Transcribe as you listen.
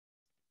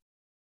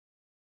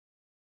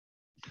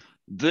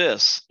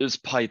This is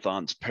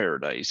Python's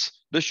Paradise.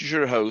 This is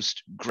your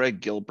host,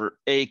 Greg Gilbert,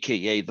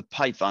 aka the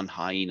Python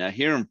Hyena,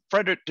 here in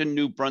Fredericton,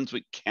 New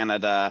Brunswick,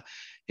 Canada,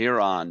 here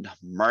on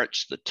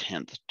March the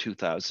 10th,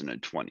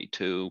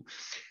 2022.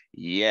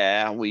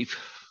 Yeah,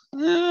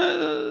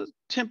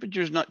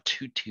 temperature's not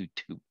too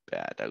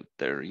bad out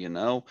there, you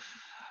know.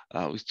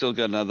 We still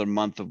got another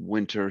month of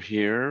winter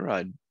here.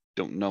 I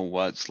don't know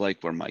what it's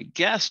like where my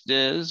guest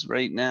is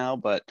right now,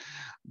 but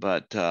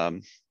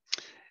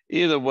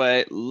either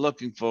way,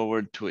 looking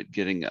forward to it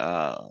getting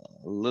a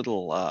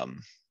little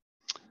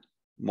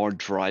more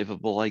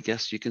drivable, I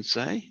guess you can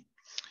say.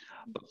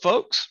 But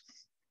folks,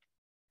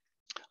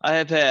 I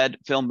have had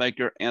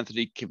filmmaker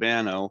Anthony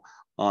Cabano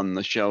on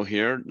the show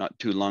here not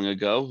too long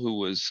ago, who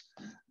was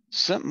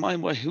sent my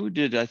way. Who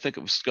did? I think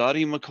it was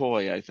Scotty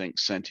McCoy, I think,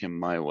 sent him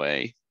my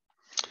way.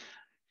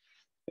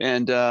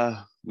 And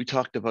we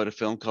talked about a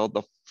film called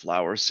The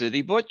Flower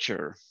City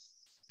Butcher.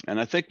 And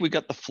I think we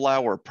got the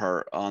flower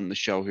part on the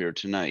show here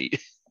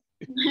tonight.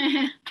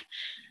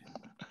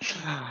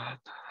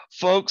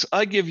 Folks,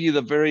 I give you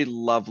the very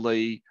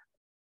lovely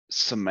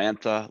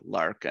Samantha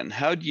Larkin.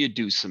 How do you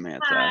do,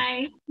 Samantha?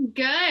 Hi,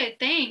 good,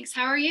 thanks.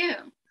 How are you?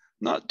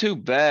 Not too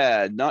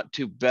bad, not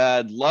too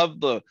bad. Love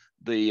the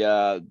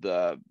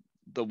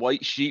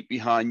white sheet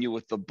behind you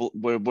with the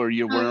where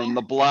you're wearing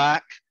the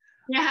black.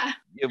 Yeah.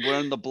 You're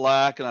wearing the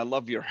black, and I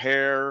love your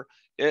hair.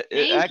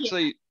 It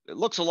actually it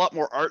looks a lot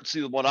more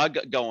artsy than what I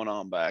got going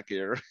on back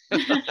here.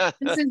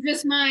 This is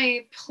just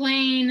my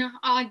plain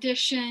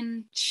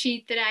audition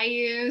sheet that I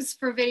use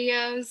for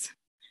videos.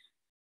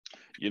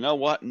 You know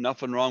what?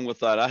 Nothing wrong with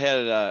that. I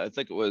had, I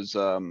think it was,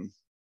 I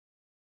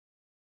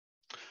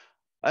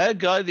had a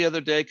guy the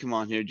other day come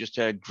on here, just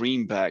had a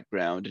green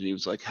background, and he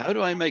was like, "How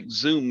do I make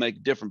Zoom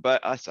make different?" But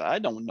I said, "I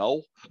don't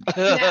know."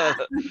 Yeah.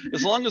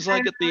 As long as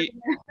I get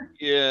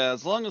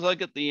as long as I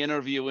get the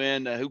interview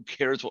in, who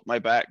cares what my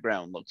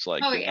background looks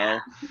like? Oh, you know,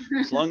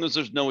 as long as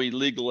there's no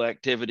illegal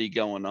activity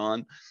going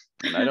on,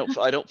 and I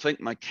don't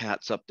think my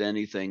cat's up to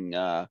anything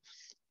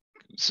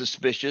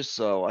suspicious,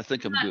 so I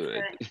think I'm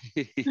good.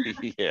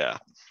 Yeah.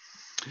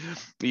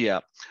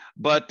 Yeah.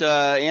 But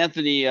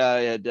Anthony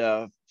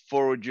had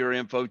forwarded your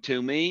info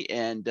to me,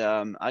 and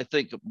I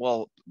think,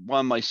 well,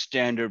 one of my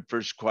standard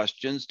first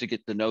questions to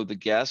get to know the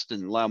guest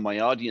and allow my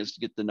audience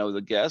to get to know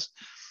the guest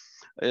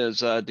is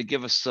to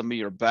give us some of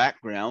your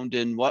background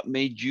and what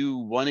made you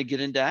want to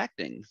get into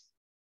acting.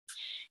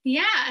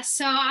 Yeah,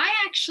 so I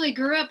actually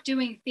grew up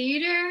doing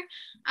theater.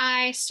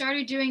 I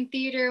started doing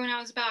theater when I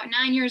was about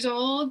 9 years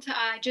old,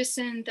 just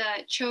in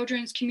the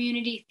children's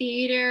community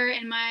theater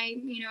in my,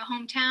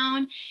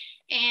 hometown.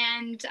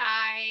 And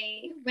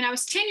when I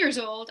was 10 years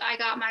old, I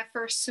got my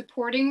first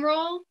supporting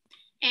role.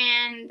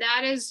 And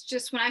that is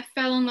just when I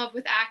fell in love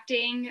with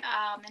acting.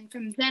 And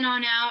from then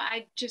on out,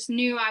 I just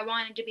knew I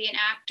wanted to be an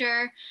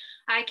actor.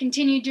 I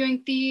continued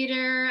doing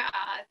theater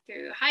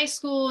through high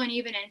school and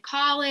even in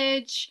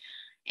college.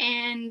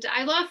 And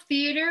I love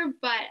theater,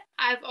 but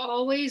I've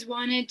always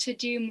wanted to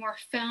do more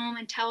film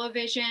and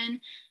television.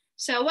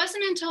 So it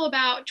wasn't until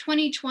about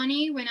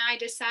 2020 when I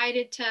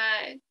decided to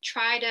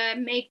try to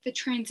make the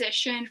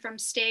transition from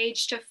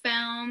stage to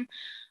film.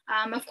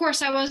 Of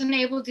course, I wasn't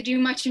able to do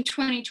much in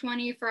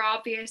 2020 for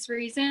obvious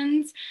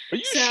reasons. Are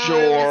you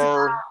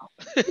sure?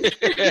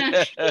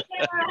 Yeah.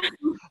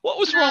 What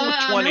was wrong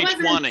with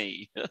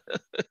 2020?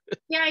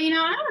 Yeah, I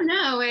don't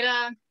know.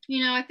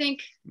 I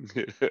think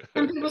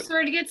some people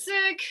started to get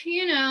sick,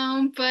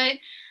 but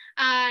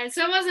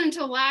so it wasn't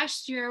until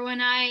last year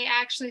when I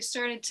actually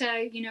started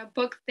to,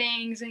 book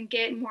things and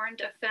get more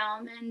into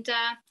film. And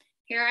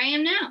here I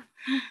am now.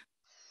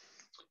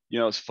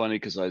 It's funny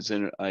because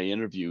I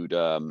interviewed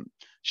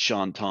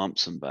Sean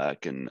Thompson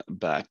back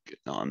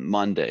on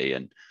Monday,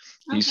 and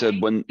he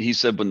said when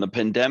the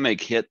pandemic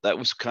hit, that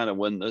was kind of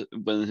when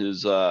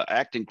his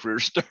acting career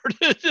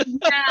started.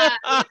 Yeah.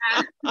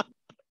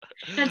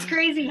 That's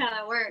crazy how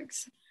that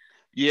works.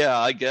 Yeah,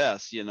 I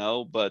guess,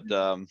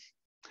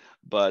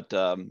 but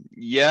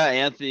yeah,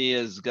 Anthony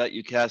has got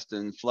you cast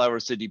in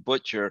Flower City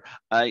Butcher.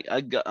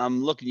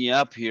 I'm looking you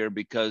up here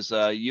because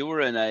you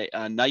were in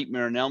a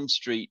Nightmare on Elm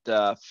Street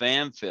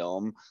fan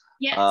film.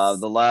 Yes.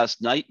 The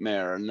Last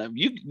Nightmare, and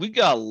we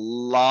got a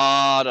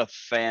lot of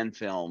fan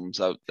films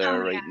out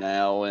there right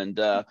now, and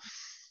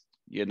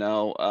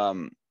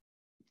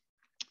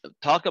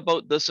talk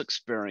about this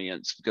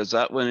experience, because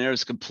that one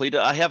is completed.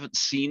 I haven't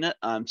seen it.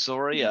 I'm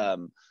sorry,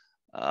 but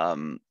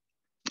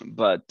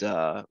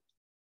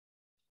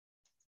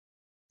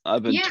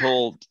I've been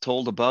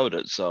told about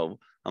it. So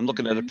I'm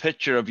looking at a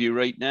picture of you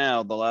right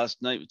now. The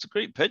Last Night. It's a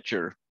great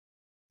picture.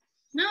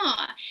 No,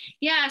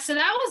 yeah, so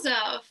that was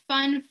a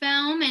fun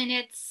film, and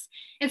it's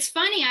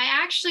funny.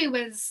 I actually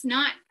was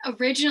not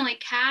originally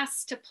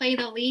cast to play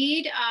the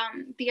lead.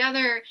 The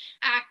other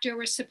actor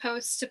was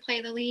supposed to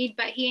play the lead,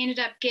 but he ended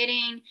up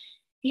getting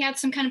he had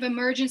some kind of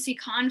emergency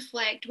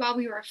conflict while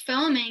we were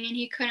filming and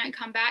he couldn't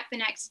come back the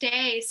next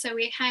day. So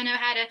we kind of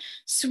had to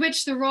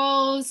switch the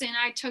roles and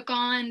I took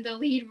on the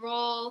lead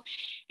role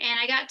and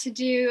I got to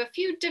do a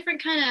few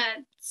different kind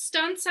of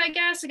stunts, I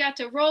guess. I got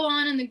to roll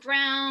on the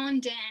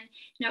ground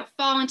and,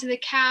 fall into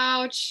the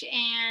couch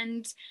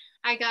and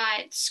I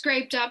got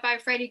scraped up by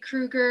Freddy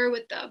Krueger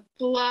with the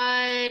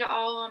blood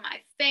all on my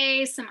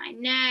face and my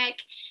neck.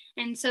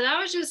 And so that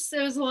was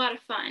it was a lot of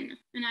fun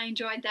and I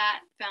enjoyed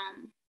that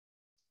film.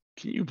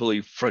 Can you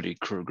believe Freddy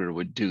Krueger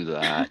would do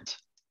that?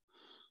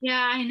 Yeah,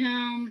 I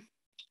know.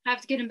 I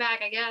have to get him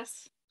back, I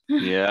guess.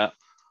 Yeah.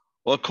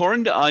 Well,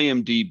 according to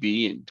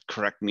IMDb, and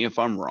correct me if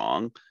I'm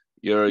wrong,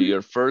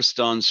 your first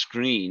on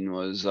screen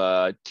was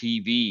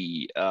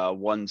TV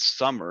one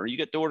summer. You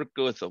get to work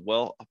with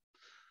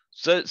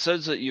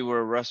says that you were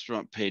a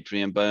restaurant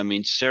patron, but I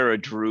mean Sarah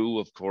Drew,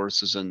 of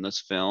course, is in this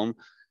film.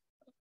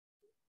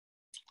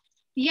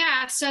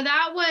 Yeah, so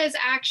that was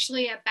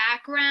actually a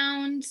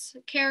background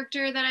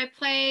character that I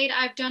played.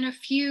 I've done a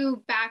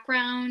few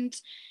background,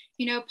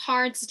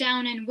 parts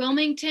down in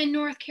Wilmington,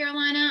 North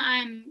Carolina.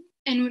 I'm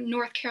in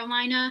North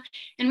Carolina,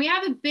 and we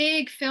have a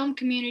big film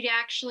community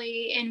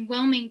actually in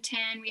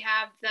Wilmington. We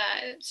have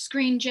the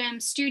Screen Gem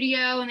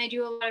Studio, and they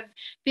do a lot of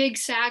big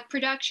SAG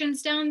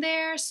productions down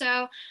there.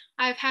 So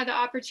I've had the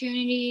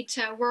opportunity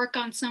to work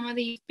on some of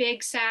these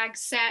big SAG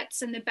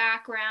sets in the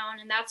background,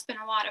 and that's been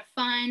a lot of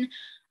fun.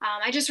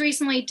 I just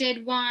recently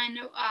did one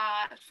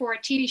for a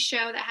TV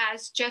show that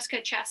has Jessica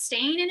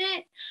Chastain in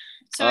it.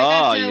 So I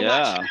got Oh, to watch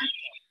yeah. her.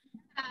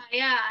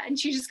 Yeah, and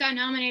she just got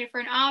nominated for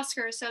an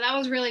Oscar. So that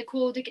was really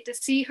cool to get to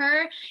see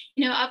her,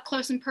 up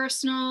close and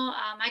personal.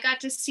 I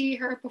got to see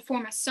her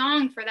perform a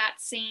song for that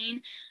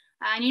scene.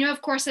 And,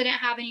 of course, I didn't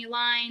have any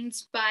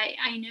lines, but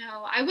I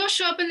know I will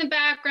show up in the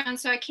background.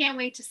 So I can't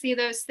wait to see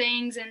those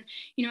things. And,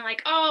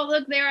 like, oh,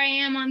 look, there I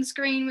am on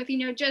screen with,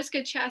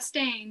 Jessica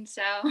Chastain.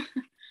 So.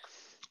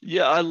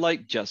 Yeah, I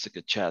like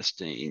Jessica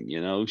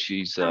Chastain.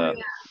 She's Oh,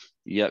 yeah.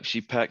 yep, she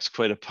packs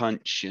quite a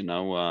punch,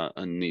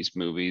 in these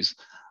movies.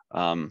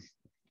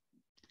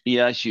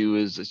 Yeah,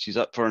 she's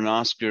up for an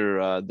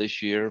Oscar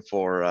this year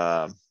for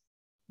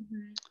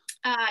Mhm.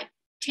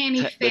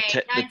 Tammy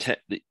Faye.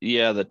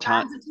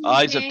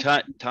 Eyes of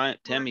Tammy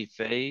Tammy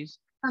Faye's.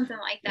 something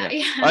like Yeah, that.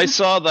 Yeah. I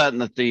saw that in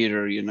the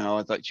theater.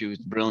 I thought she was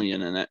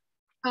brilliant in it.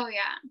 Oh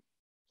yeah.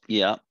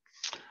 Yeah,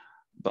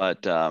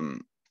 but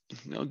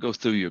I'll go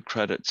through your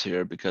credits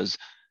here because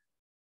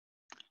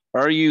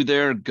Are You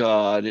There,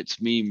 God?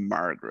 It's Me,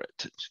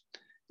 Margaret.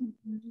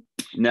 Mm-hmm.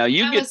 Now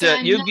you That get was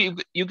that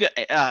you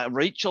get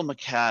Rachel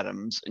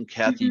McAdams and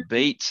Kathy Mhm.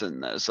 Bates in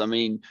this. I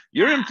mean,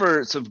 you're in Yeah.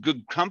 for some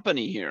good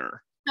company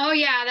here. Oh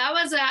yeah, that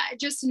was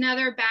just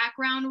another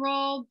background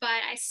role, but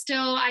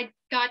I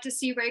got to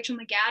see Rachel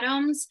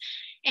McAdams,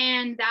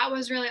 and that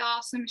was really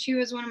awesome. She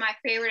was one of my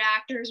favorite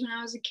actors when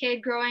I was a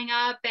kid growing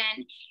up,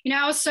 and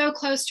I was so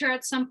close to her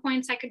at some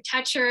points I could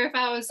touch her if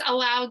I was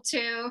allowed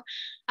to.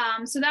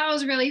 So that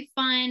was really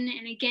fun.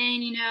 And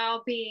again,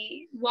 I'll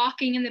be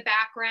walking in the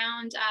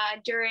background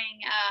during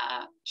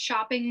a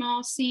shopping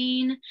mall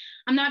scene.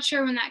 I'm not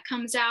sure when that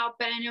comes out,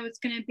 but I know it's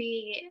going to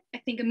be, I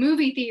think, a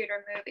movie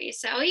theater movie.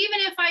 So even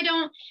if I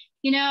don't,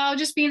 I'll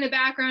just be in the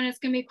background. It's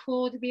going to be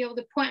cool to be able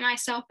to point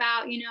myself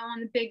out, on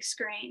the big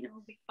screen. It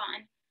will be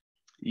fun.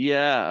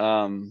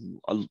 Yeah,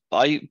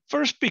 I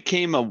first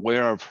became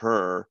aware of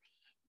her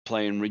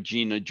playing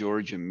Regina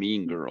George in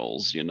Mean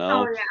Girls. Oh,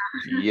 yeah.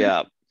 Yeah,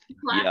 yeah.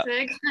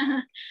 Classic.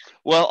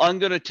 Well, I'm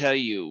going to tell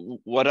you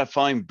what I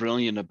find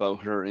brilliant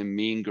about her in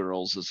Mean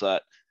Girls is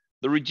that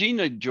the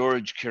Regina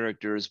George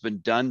character has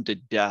been done to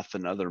death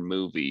in other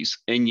movies,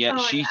 and yet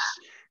Oh,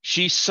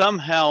 she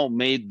somehow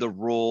made the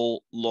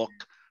role look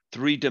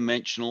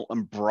three-dimensional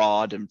and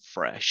broad and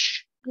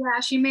fresh. yeah.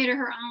 She made it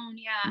her own.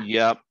 Yeah.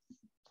 Yep,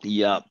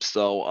 yep.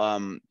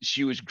 So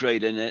she was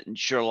great in it, and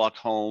Sherlock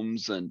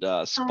Holmes and Oh,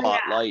 yeah.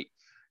 Spotlight.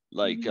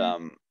 Like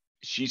Mhm.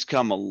 she's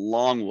come a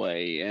long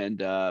way,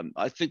 and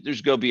I think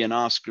there's going to be an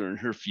Oscar in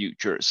her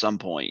future at some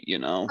point.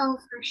 Oh,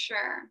 for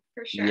sure.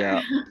 For sure.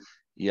 Yeah,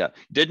 yeah.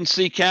 Didn't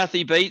see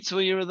Kathy Bates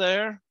when you were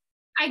there.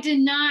 I did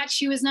not.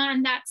 She was not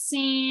in that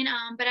scene.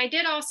 But I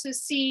did also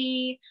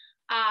see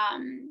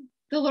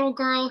the little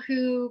girl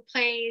who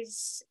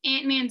plays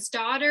Ant-Man's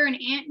daughter in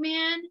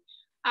Ant-Man.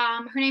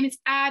 Her name is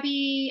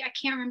Abby. I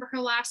can't remember her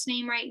last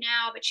name right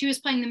now, but she was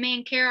playing the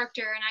main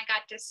character, and I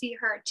got to see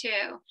her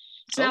too.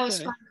 So that was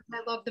Okay. fun.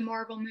 I love the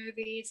Marvel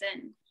movies,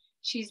 and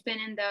she's been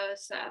in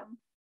those. So.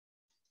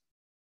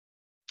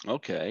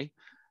 Okay.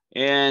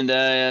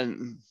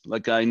 And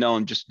like I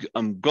know,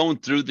 I'm going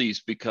through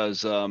these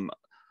because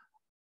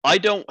I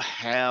don't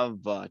have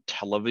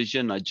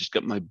television. I just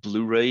got my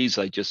Blu-rays.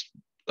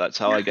 That's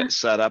how I get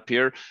set up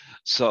here.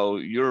 So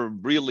you're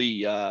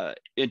really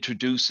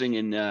introducing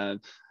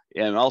and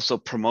also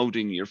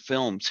promoting your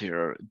films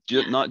here,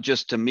 Yeah. not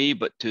just to me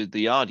but to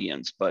the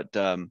audience. But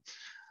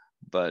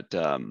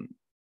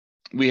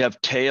we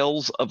have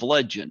Tales of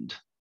Legend.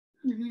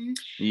 Mm-hmm.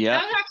 Yeah.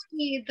 That was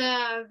actually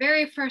the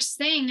very first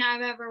thing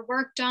I've ever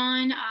worked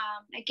on.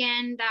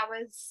 Again, that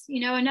was,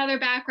 another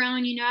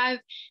background. I've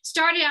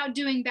started out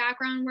doing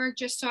background work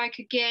just so I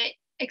could get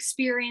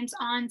experience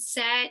on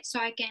set so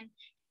I can,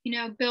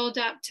 build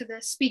up to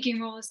the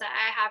speaking roles that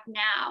I have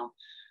now.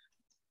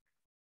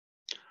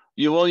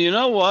 Well, you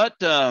know what?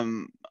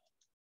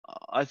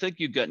 I think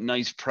you got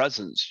nice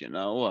presence,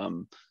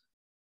 and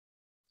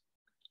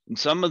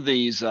some of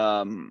these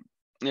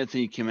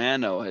Anthony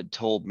Kimano had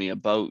told me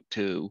about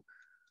too,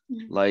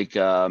 Mm-hmm. like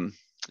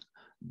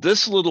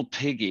This Little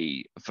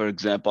Piggy, for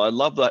example. I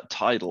love that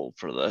title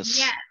for this.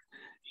 Yeah.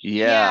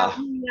 Yeah,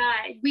 Yeah.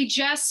 we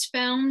just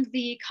filmed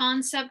the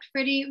concept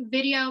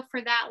video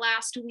for that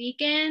last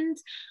weekend.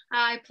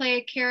 I play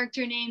a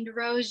character named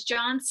Rose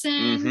Johnson,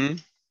 Mm-hmm.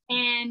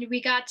 and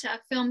we got to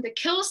film the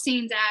kill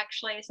scenes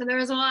actually. So there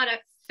was a lot of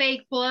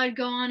fake blood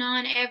going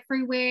on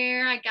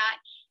everywhere. I got,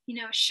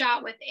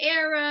 shot with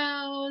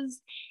arrows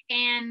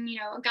and,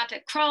 got to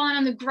crawl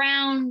on the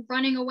ground,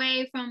 running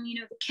away from,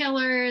 the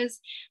killers.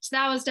 So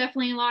that was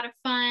definitely a lot of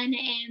fun.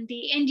 And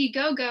the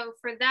Indiegogo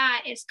for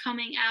that is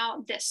coming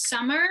out this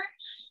summer.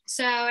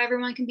 So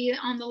everyone can be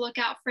on the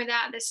lookout for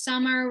that this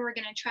summer. We're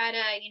going to try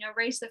to,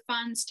 raise the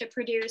funds to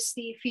produce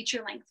the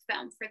feature length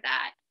film for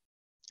that.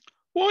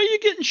 What are you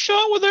getting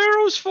shot with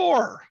arrows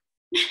for?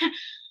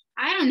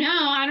 I don't know.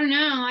 I don't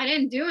know. I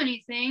didn't do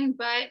anything,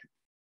 but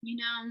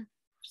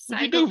Would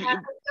you do?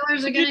 psychopath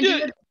killers are Would you gonna do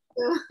do? it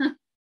too. Would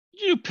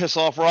you piss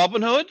off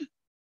Robin Hood?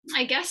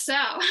 I guess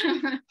so.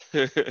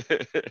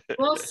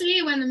 We'll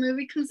see when the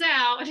movie comes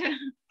out.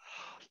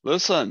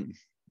 Listen,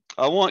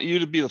 I want you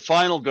to be the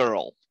final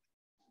girl.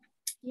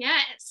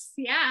 Yes,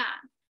 yeah,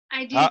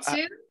 I do How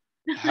too.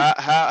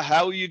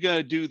 how are you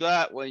gonna do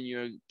that when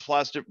you're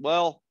plastic?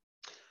 Well,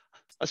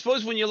 I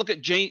suppose when you look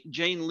at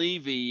Jane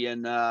Levy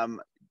and the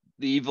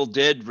Evil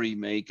Dead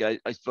remake,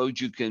 I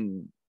suppose you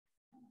can.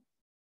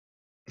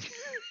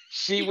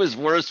 She was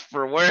worse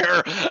for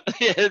wear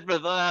for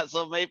that,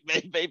 so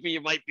maybe you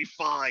might be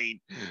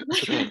fine.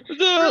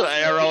 We'll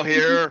Arrow see.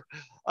 here.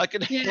 I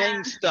can Yeah,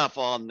 hang stuff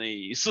on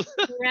these.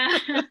 yeah.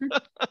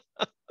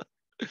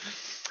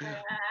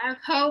 I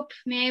hope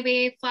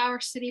maybe Flower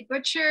City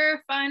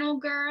Butcher, Final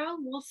Girl.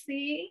 We'll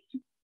see.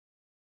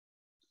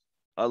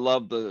 I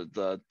love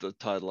the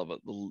title of it,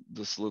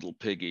 This Little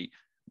Piggy.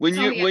 When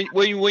Oh you yeah,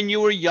 when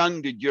you were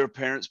young, did your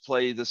parents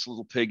play This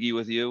Little Piggy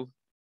with you?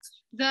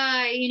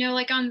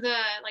 like on the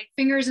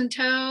fingers and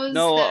toes.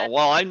 No, The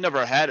well, I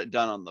never had it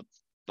done on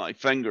my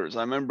fingers.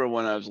 I remember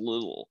when I was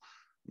little,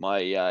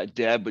 my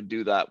dad would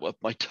do that with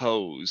my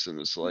toes, and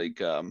it's like,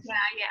 yeah,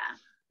 yeah.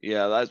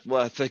 yeah, that's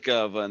what I think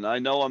of. And I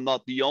know I'm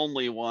not the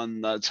only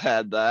one that's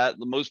had that.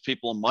 Most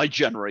people in my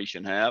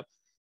generation have.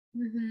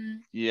 Mm-hmm.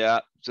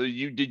 Yeah. So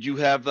did you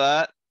have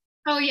that?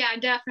 Oh yeah,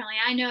 definitely.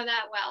 I know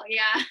that well.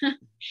 Yeah.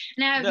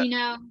 And I have,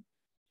 No,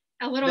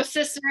 a little no,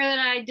 sister that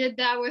I did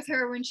that with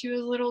her when she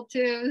was little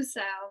too.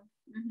 So,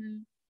 hmm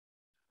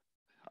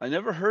I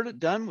never heard it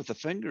done with the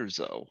fingers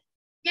though.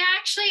 yeah,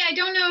 actually, I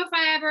don't know if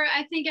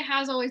I think it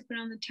has always been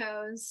on the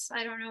toes.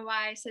 I don't know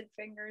why I said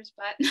fingers,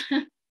 but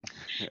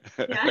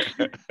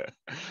yeah.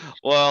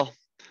 Well,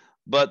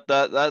 but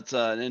that's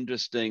an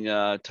interesting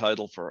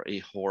title for a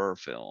horror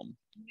film.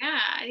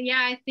 Yeah, yeah,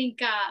 I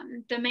think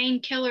the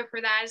main killer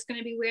for that is going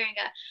to be wearing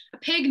a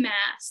pig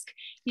mask,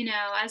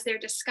 as their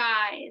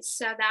disguise.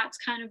 So that's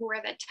kind of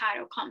where the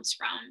title comes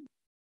from.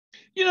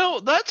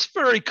 That's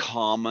very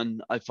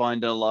common. I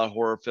find in a lot of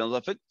horror films.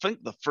 I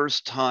think the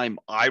first time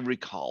I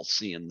recall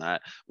seeing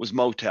that was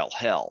Motel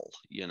Hell.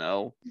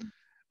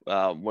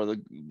 Where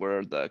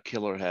the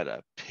killer had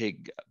a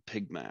pig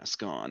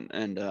mask on,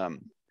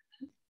 and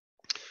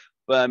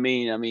but I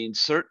mean,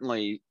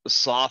 certainly the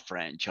Saw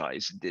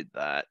franchise did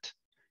that.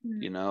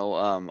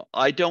 Mm.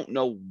 I don't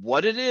know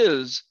what it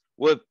is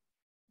with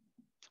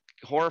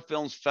horror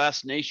films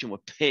fascination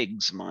with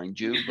pigs, mind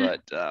you,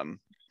 but I don't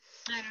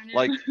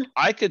like know.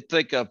 I could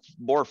think of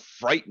more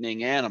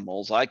frightening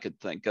animals I could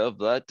think of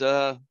that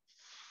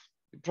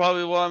you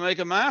probably want to make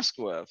a mask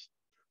with.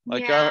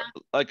 Like Yeah,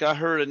 I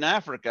heard in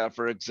Africa,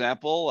 for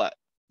example, a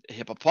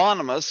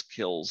hippopotamus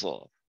kills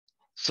oh,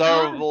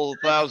 several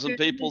that's thousand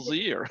true. people a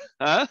year.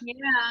 Huh?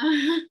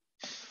 Yeah.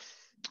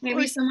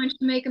 Maybe Like, someone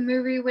should make a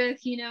movie with,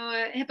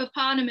 a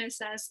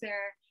hippopotamus as their,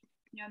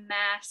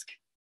 mask.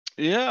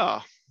 yeah.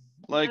 Yeah,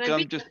 Like that'd I'm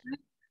be just good.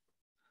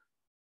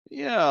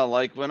 yeah,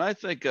 like when I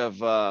think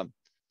of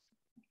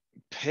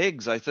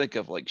pigs, I think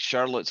of like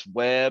Charlotte's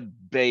Web,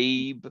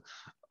 Babe.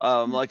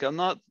 Like I'm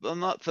not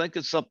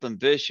thinking something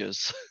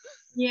vicious.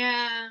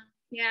 Yeah,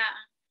 yeah.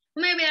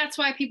 Well, maybe that's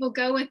why people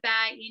go with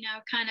that,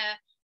 kind of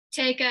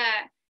take a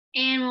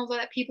animal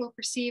that people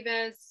perceive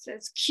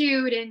as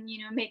cute and,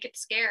 make it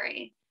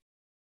scary.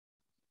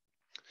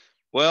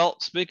 Well,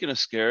 speaking of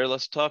scary,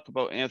 let's talk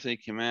about Anthony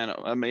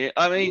Kimano.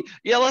 I mean,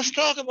 yeah, let's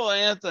talk about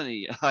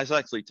Anthony. I was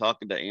actually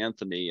talking to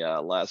Anthony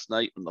last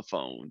night on the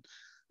phone.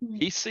 Mhm.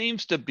 He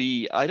seems to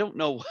be, I don't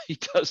know what he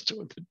does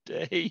during the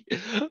day,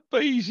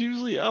 but he's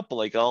usually up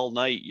like all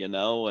night,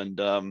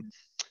 and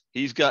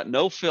he's got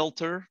no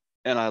filter,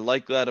 and I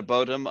like that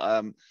about him.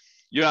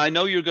 Yeah, I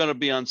know you're going to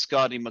be on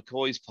Scotty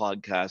McCoy's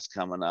podcast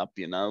coming up,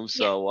 Yeah.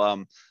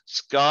 So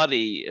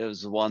Scotty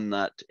is the one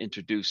that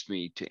introduced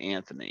me to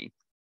Anthony.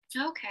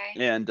 Okay.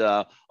 And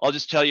I'll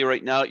just tell you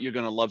right now, you're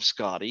going to love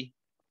Scotty.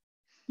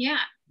 Yeah.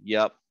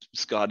 Yep,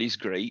 Scotty's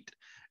great.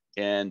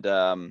 And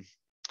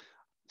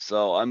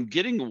so I'm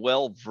getting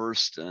well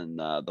versed in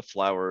the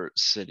Flower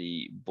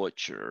City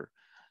Butcher.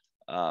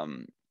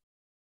 Um,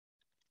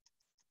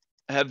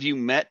 have you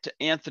met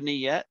Anthony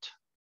yet?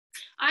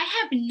 I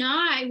have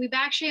not. We've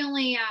actually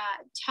only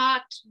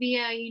talked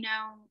via,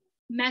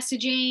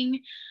 messaging.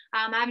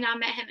 I've not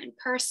met him in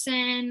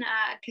person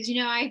because,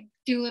 I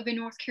do live in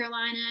North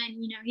Carolina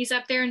and, he's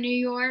up there in New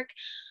York.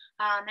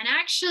 And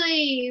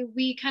actually,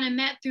 we kind of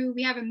met through,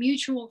 we have a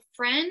mutual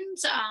friend,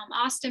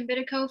 Austin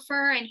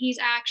Bittakofer, and he's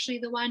actually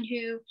the one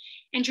who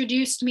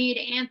introduced me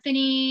to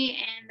Anthony.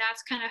 And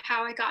that's kind of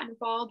how I got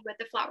involved with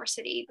the Flower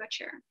City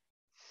Butcher.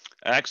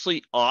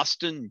 Actually,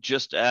 Austin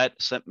just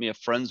sent me a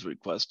friend's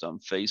request on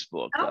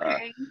Facebook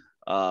Okay.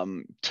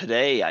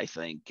 today, I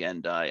think,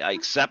 and I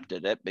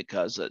accepted it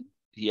because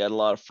he had a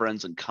lot of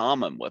friends in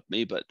common with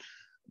me.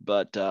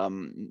 But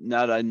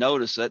now that I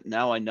notice it,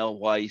 now I know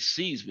why he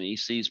sees me. He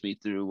sees me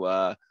through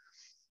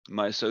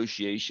my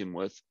association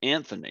with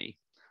Anthony.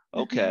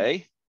 Mm-hmm. Okay.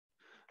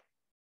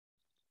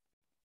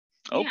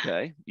 Yeah.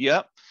 Okay.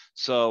 Yep.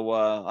 So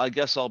I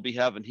guess I'll be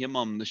having him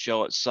on the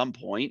show at some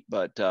point.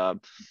 But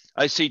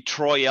I see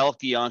Troy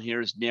Elke on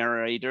here as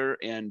narrator,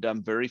 and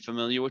I'm very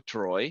familiar with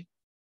Troy.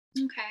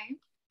 Okay.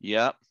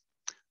 Yep.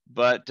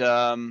 But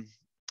and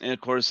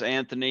of course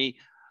Anthony.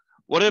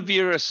 What have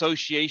your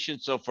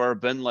associations so far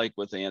been like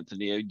with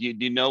Anthony? Do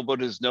you know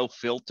about his no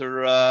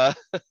filter?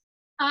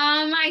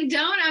 I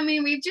don't. I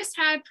mean, we've just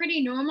had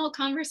pretty normal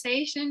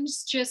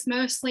conversations, just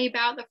mostly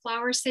about the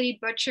Flower City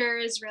Butcher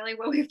is really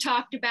what we've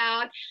talked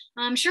about.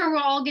 I'm sure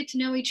we'll all get to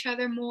know each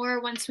other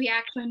more once we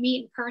actually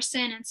meet in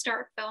person and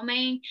start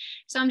filming.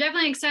 So I'm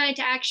definitely excited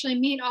to actually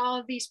meet all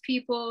of these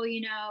people,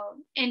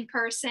 in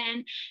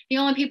person. The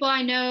only people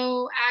I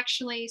know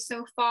actually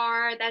so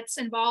far that's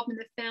involved in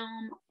the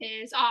film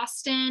is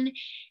Austin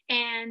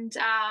and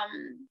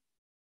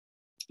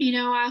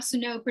I also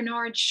know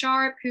Bernard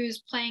Sharp,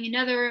 who's playing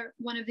another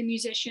one of the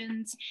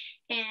musicians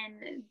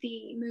in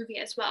the movie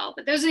as well.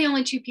 But those are the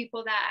only two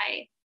people that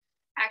I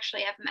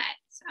actually have met.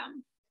 So.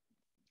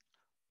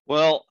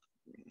 Well,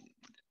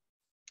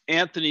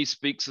 Anthony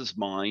speaks his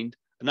mind,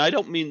 and I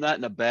don't mean that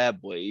in a bad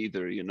way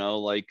either.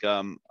 Like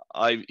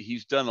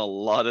he's done a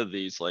lot of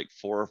these like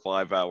 4 or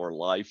 5 hour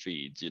live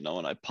feeds, and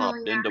Oh yeah.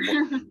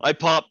 I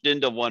popped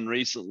into one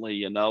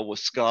recently, with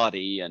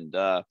Scotty and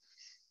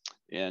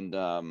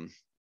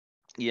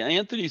yeah,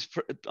 Anthony's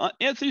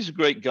a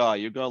great guy.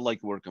 You're gonna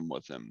like working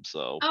with him.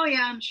 So Oh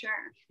yeah, I'm sure.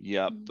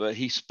 yeah, but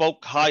he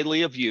spoke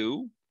highly of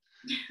you.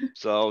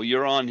 So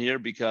you're on here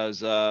because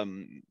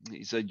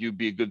he said you'd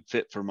be a good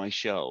fit for my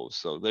show.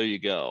 So there you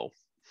go.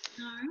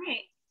 All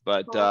right.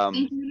 But Well,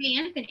 thank you,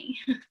 Anthony.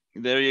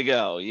 there you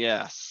go.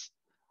 Yes.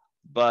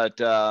 But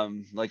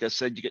like I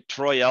said, you get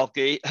Troy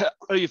Elke.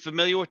 Are you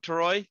familiar with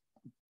Troy?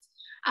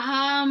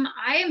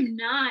 I am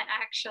not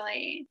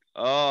actually.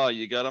 Oh,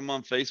 you got him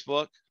on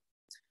Facebook?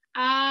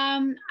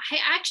 I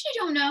actually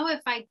don't know if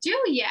I do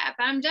yet,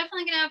 but I'm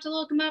definitely gonna have to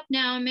look him up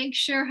now and make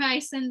sure I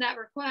send that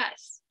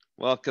request.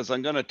 Well, because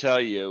I'm going to tell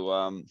you,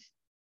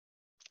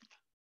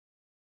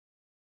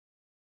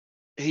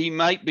 he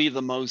might be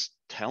the most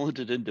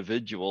talented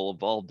individual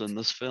involved in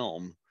this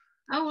film.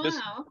 Oh Just,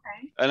 wow,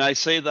 okay. and I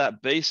say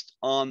that based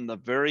on the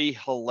very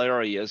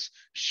hilarious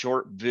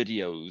short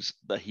videos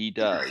that he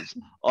does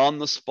on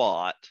the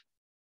spot.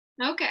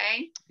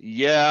 Okay.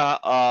 Yeah,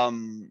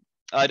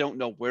 I don't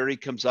know where he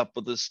comes up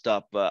with this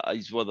stuff, but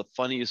he's one of the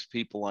funniest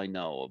people I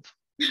know of.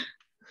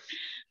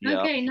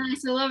 Yeah, Okay,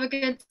 nice. I love a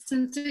good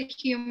sense of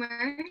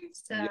humor.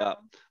 So, yeah.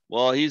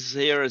 Well, he's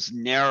here as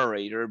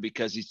narrator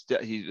because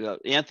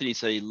Anthony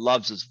said he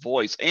loves his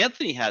voice.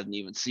 Anthony hadn't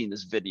even seen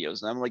his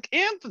videos, and I'm like,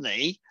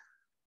 Anthony,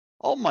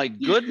 oh my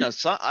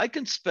goodness, I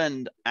can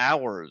spend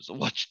hours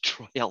watching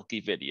Troy Elke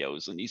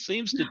videos, and he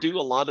seems to do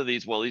a lot of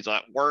these while he's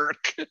at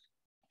work.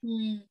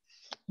 mm,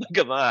 Look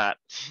at that.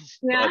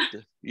 yeah.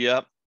 But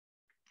yep.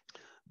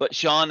 But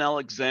Sean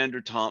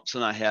Alexander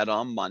Thompson, I had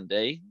on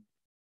Monday.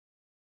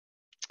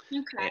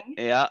 Okay.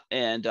 Yeah,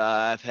 and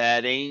I've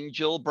had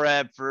Angel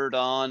Bradford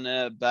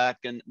on back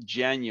in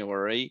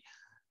January.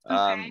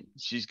 Okay.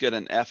 She's got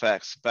an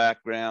FX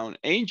background.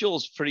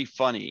 Angel's pretty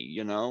funny,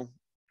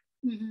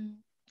 Mm-hmm.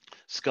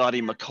 Scotty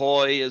Yeah.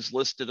 McCoy is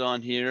listed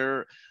on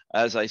here.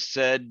 As I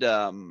said,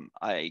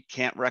 I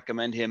can't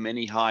recommend him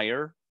any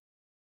higher.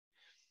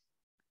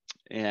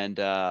 And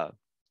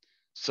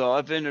so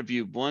I've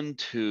interviewed 1,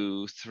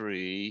 2,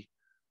 3,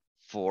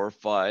 4,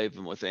 5,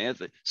 and with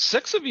Anthony,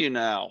 6 of you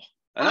now.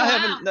 And Oh I wow.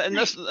 haven't, and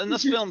Nice.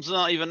 this film's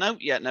not even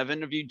out yet, and I've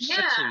interviewed 6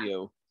 of Yeah.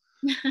 you.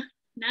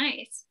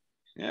 Nice.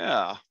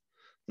 Yeah,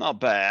 not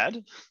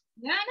bad.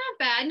 Yeah, not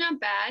bad, not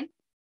bad.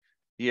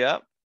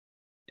 Yep.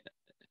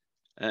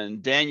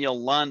 And Daniel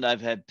Lund,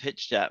 I've had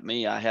pitched at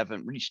me. I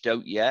haven't reached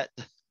out yet.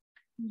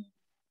 Mm.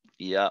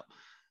 Yep.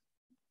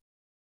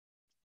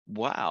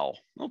 Wow.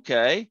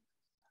 Okay.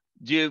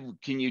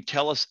 Can you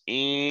tell us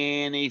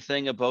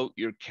anything about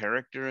your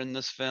character in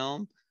this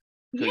film?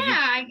 Yeah, Because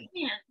I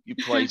you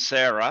can. play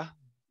Sarah.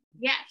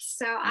 Yes,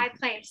 so I Mhm.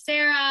 play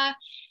Sarah,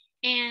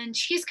 and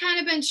she's kind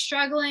of been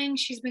struggling.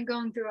 She's been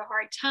going through a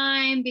hard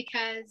time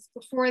because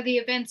before the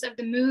events of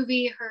the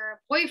movie,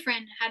 her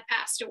boyfriend had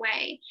passed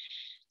away.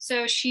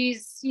 So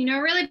she's,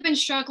 really been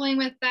struggling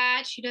with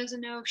that. She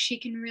doesn't know if she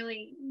can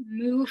really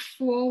move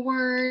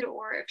forward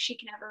or if she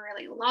can ever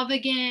really love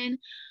again.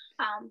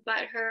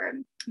 But her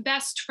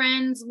best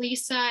friends,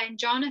 Lisa and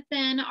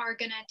Jonathan, are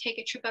going to take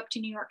a trip up to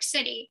New York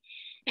City,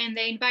 and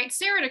they invite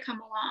Sarah to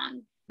come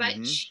along. But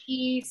Mm-hmm.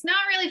 she's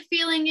not really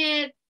feeling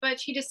it, but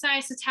she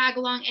decides to tag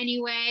along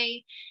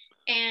anyway.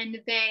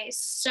 And they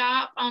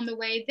stop on the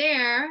way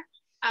there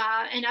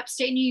in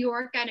upstate New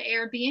York at an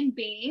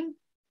Airbnb.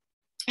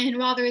 And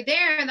while they're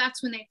there,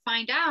 that's when they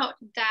find out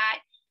that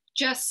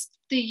just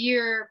the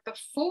year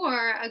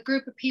before, a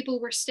group of people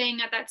were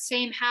staying at that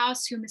same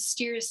house who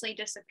mysteriously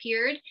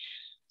disappeared.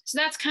 So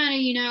that's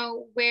kind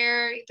of,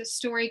 where the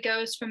story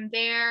goes from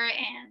there.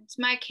 And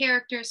my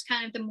character is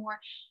kind of the more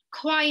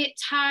quiet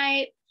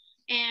type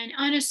and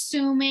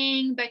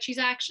unassuming, but she's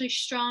actually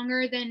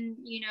stronger than,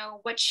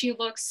 what she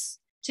looks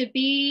to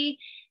be.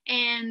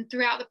 And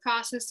throughout the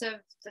process of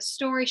the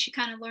story, she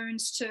kind of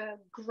learns to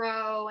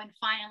grow and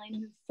finally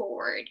move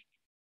forward.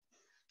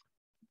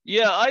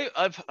 Yeah,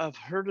 I've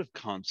heard of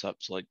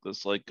concepts like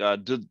this, like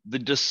the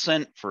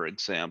Descent, for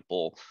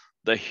example.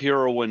 The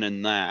heroine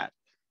in that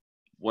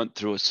went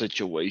through a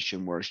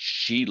situation where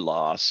she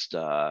lost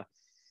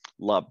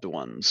loved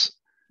ones,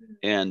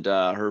 and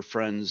her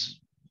friends,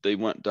 they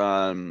went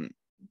down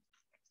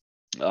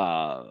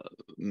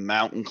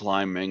mountain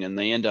climbing, and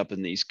they end up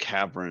in these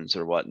caverns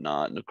or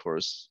whatnot. And of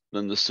course,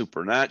 then the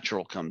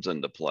supernatural comes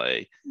into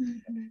play,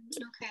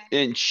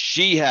 Okay. and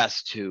she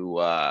has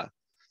to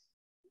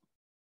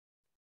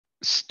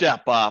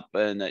step up,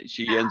 and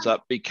she ends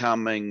up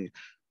becoming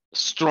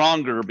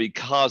stronger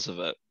because of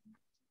it.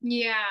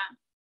 Yeah.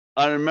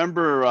 I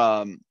remember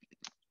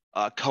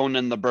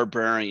Conan the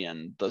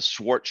Barbarian, the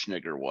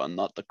Schwarzenegger one,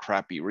 not the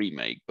crappy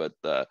remake, but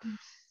the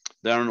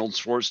Arnold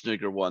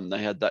Schwarzenegger one.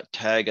 They had that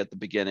tag at the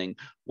beginning: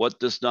 "What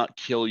does not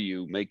kill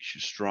you makes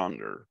you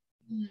stronger."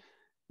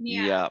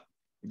 Yeah. Yeah.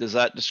 Does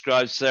that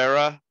describe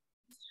Sarah?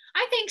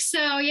 I think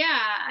so. Yeah.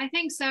 I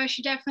think so.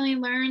 She definitely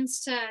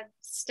learns to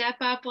step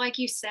up, like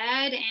you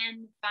said,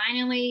 and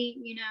finally,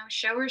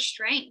 show her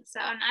strength. So,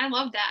 and I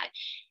love that.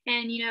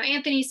 And,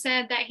 Anthony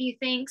said that he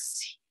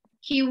thinks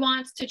he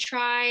wants to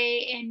try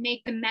and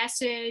make the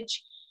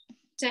message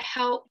to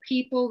help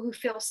people who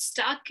feel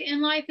stuck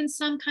in life in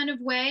some kind of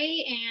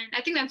way. And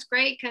I think that's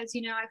great because,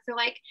 I feel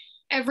like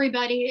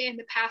everybody in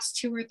the past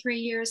 2 or 3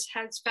 years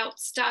has felt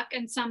stuck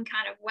in some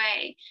kind of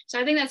way. So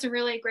I think that's a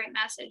really great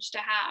message to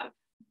have.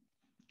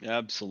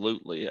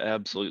 Absolutely,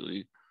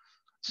 absolutely.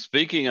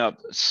 Speaking of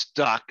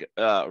stuck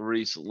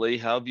recently,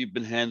 how have you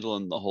been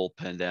handling the whole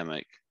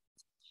pandemic?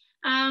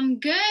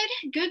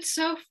 Good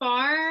so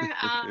far.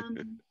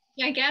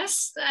 I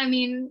guess, I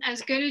mean,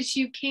 as good as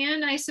you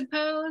can, I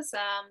suppose.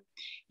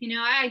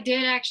 I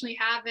did actually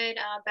have it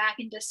back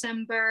in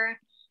December,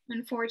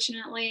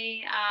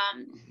 unfortunately.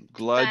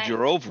 Glad But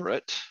you're over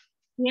it.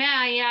 yeah.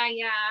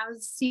 I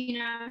was,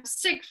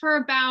 sick for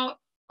about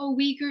a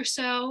week or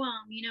so.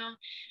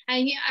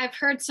 I've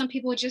heard some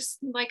people just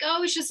like,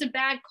 oh, it's just a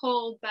bad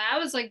cold, but I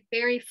was like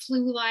very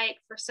flu-like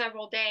for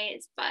several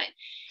days. But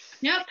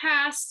no, it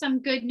passed. I'm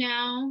good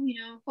now.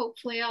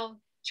 Hopefully I'll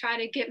try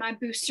to get my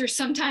booster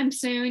sometime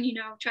soon.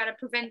 Try to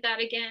prevent that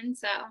again.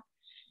 So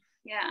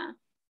yeah,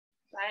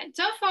 but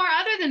so far,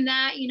 other than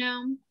that,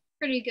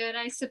 pretty good,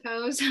 I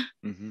suppose.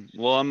 Mm-hmm.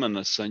 Well, I'm an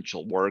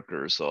essential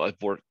worker, so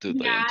I've worked through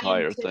the Yeah, I am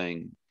entire too.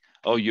 thing.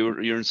 Oh, you're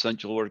an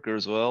essential worker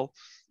as well?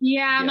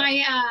 Yeah, Yeah.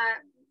 my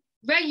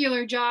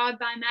regular job,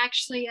 I'm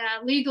actually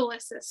a legal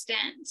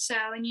assistant. So,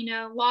 and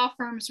law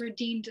firms were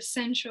deemed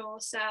essential.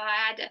 So I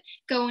had to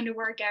go into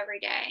work every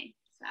day.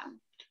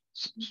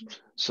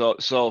 So,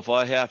 So if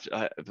I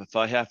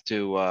have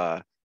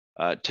to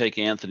take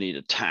Anthony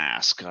to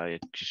task, I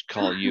just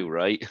call you,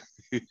 right?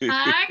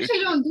 I actually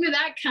don't do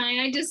that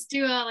kind. I just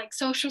do like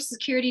social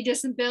security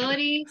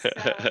disability. So,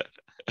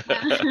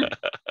 yeah.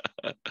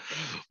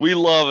 We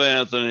love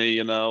Anthony,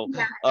 you know.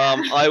 Yeah.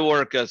 I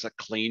work as a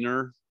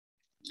cleaner.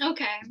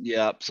 Okay.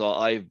 Yep. So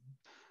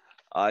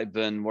I've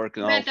been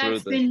working I all bet through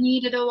that's the. been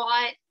needed a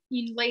lot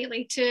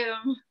lately too.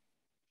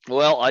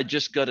 Well, I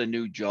just got a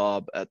new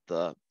job at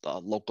the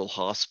local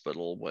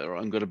hospital where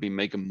I'm going to be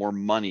making more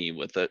money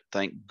with it.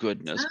 Thank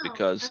goodness, Oh,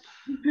 because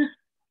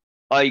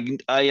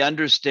I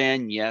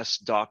understand, yes,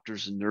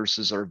 doctors and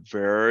nurses are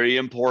very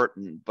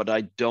important, but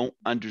I don't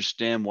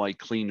understand why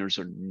cleaners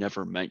are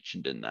never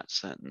mentioned in that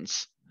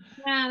sentence.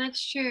 yeah,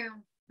 that's true.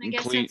 I And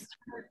guess clean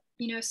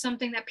that's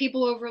something that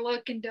people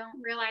overlook and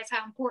don't realize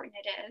how important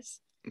it is.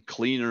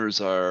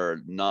 cleaners are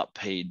not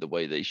paid the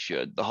way they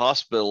should. The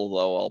hospital,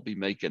 though, I'll be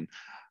making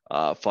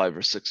 $5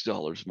 or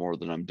 $6 more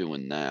than I'm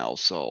doing now,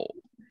 so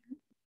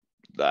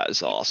that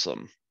is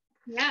awesome.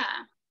 Yeah.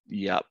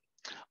 Yep.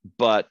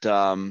 But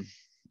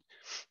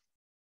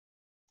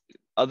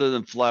other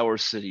than Flower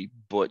City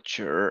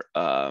Butcher,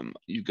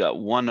 you got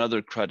one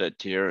other credit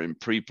here in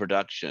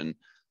pre-production,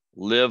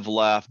 Live,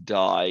 Laugh,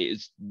 Die.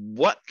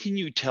 What can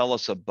you tell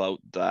us about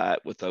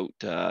that without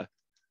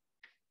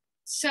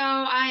So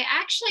I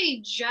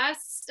actually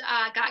just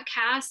got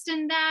cast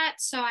in that.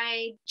 So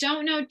I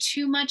don't know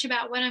too much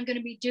about what I'm going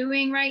to be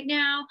doing right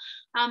now.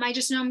 I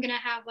just know I'm going to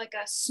have like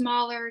a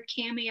smaller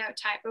cameo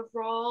type of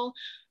role.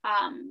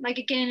 Like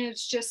again, it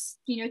was just,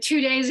 2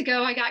 days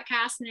ago I got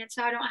cast in it.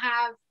 So I don't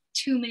have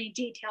too many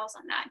details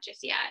on that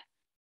just yet.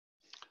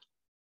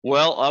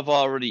 Well, I've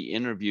already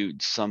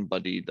interviewed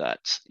somebody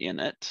that's in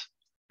it.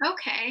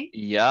 Okay.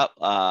 Yep.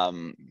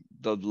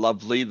 The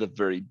lovely, the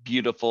very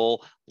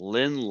beautiful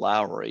Lynn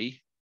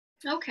Lowry.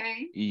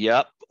 Okay.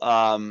 Yep.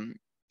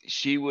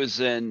 She was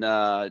in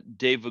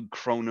David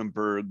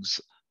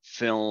Cronenberg's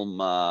film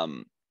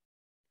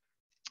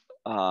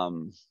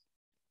um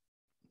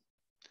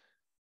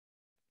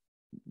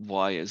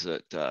why is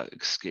it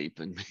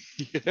escaping me?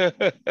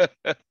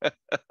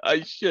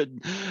 I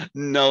should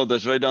know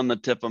this right on the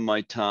tip of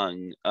my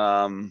tongue.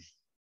 Of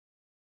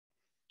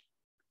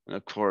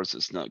course,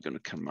 it's not going to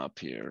come up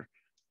here.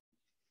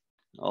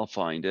 I'll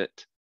find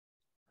it.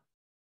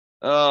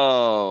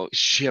 Oh,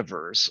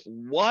 Shivers.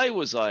 Why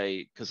was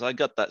I? Because I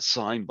got that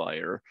sign by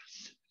her.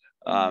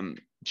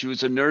 She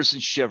was a nurse in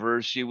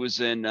Shivers. She was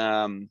in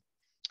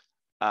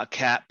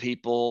Cat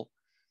People,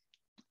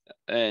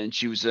 and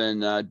she was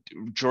in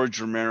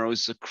George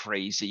Romero's The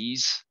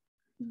Crazies.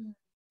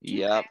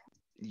 Yep, Okay.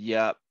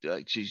 yep.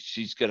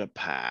 She's got a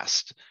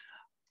past.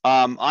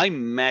 I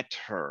met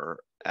her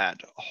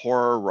at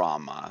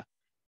Horrorama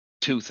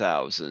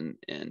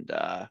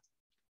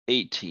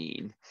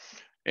 2018,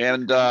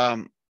 and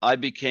I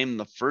became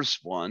the first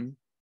one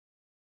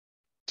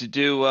to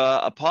do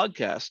a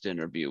podcast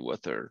interview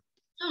with her.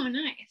 Oh,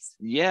 nice.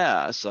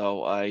 Yeah,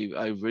 so I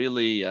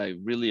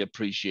really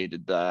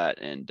appreciated that,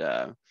 and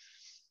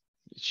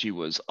she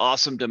was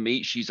awesome to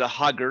meet. She's a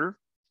hugger,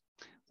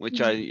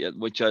 which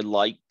I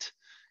liked,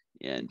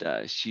 and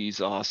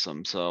she's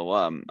awesome. So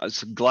I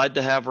was glad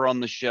to have her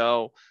on the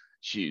show.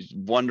 She's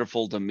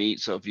wonderful to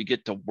meet. So if you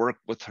get to work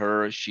with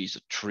her, she's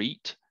a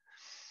treat.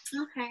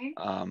 Okay.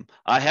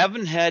 I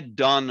haven't had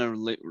Donna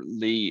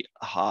Lee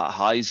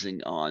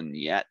Heising on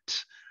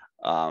yet.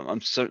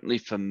 I'm certainly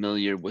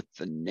familiar with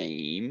the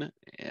name,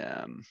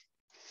 um,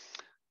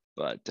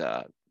 but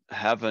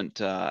haven't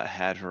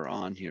had her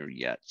on here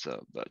yet.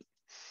 So, but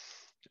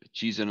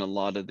she's in a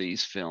lot of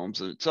these films,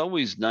 and it's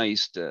always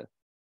nice to.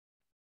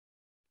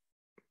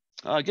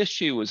 I guess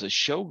she was a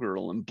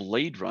showgirl in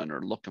Blade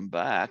Runner. Looking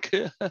back,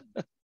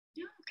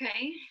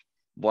 Okay.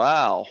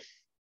 wow,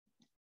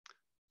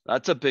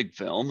 that's a big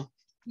film.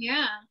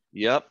 Yeah.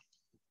 Yep.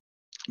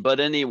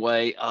 But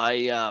anyway,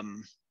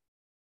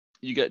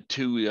 you got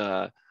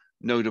two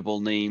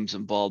notable names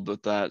involved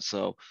with that.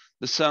 So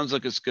this sounds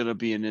like it's going to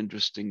be an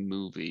interesting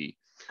movie.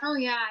 Oh,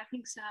 yeah, I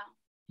think so.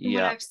 From what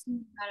Yeah. I've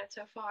seen about it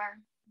so far.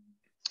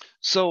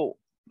 So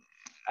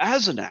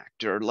as an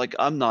actor, like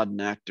I'm not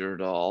an actor at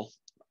all.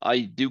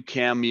 I do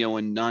cameo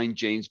in 9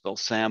 James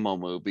Balsamo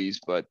movies,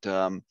 but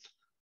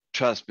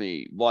trust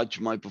me, watch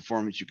my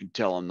performance, you can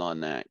tell I'm not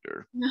an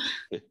actor.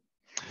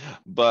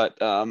 But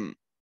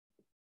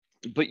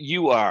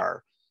you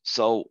are.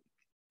 So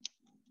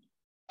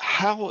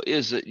how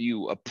is it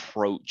you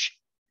approach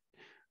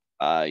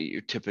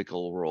your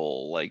typical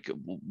role? Like,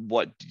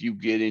 what do you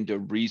get into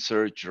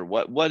research, or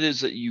what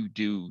is it you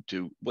do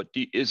to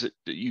is it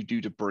that you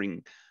do to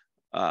bring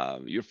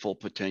your full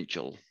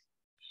potential?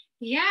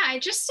 Yeah,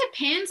 it just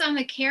depends on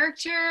the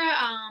character.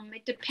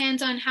 It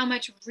depends on how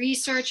much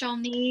research I'll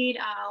need.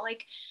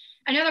 Like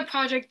another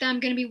project that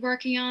I'm going to be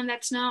working on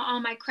that's not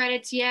on my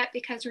credits yet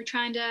because we're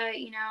trying to,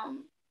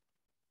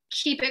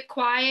 keep it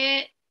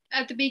quiet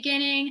at the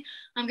beginning.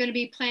 I'm going to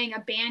be playing a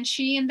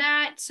banshee in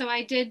that. So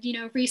I did,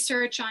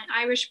 research on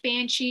Irish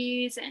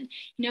banshees and,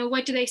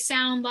 what do they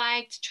sound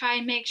like to try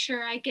and make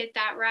sure I get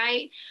that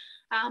right.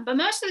 But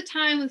most of the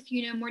time with,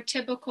 more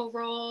typical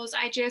roles,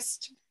 I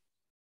just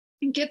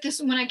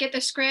when I get the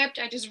script,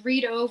 I just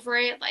read over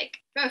it like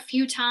a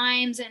few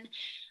times and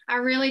I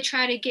really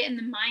try to get in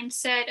the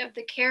mindset of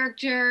the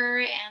character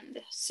and the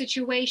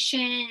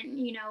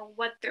situation,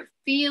 what they're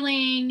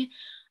feeling.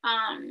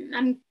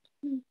 I'm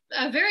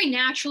a very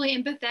naturally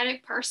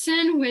empathetic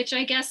person, which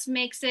I guess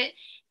makes it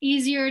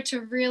easier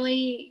to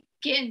really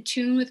get in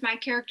tune with my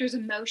character's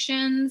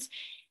emotions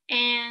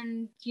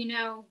and,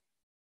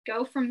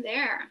 go from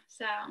there.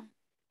 So,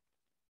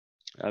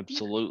 yeah.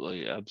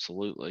 Absolutely,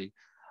 absolutely.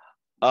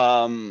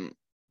 Um,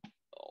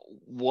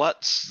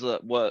 what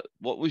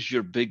was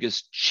your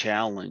biggest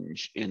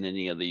challenge in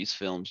any of these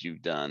films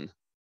you've done?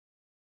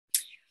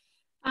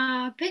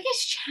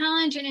 Biggest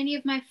challenge in any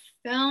of my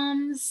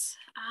films.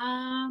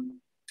 I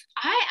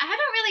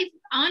haven't really,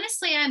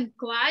 honestly, I'm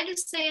glad to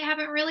say I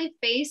haven't really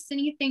faced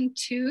anything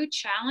too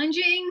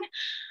challenging.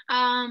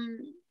 Um,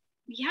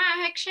 Yeah,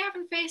 I actually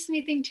haven't faced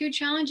anything too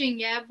challenging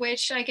yet,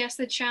 which I guess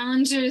the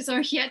challenges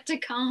are yet to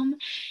come.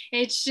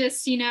 It's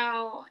just,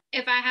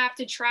 if I have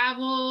to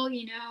travel,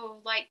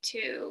 like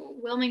to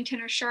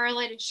Wilmington or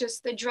Charlotte, it's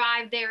just the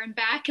drive there and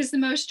back is the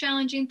most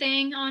challenging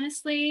thing,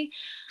 honestly.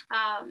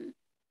 Um,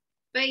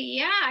 but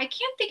yeah, I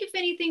can't think of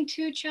anything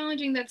too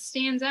challenging that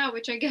stands out,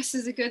 which I guess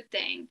is a good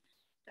thing.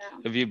 So.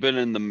 Have you been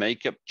in the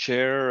makeup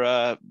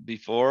chair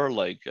before,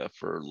 like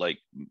for like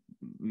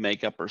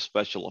makeup or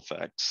special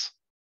effects?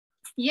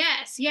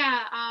 Yes,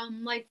 yeah.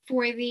 Like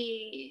for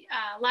the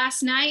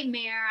last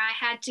nightmare, I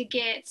had to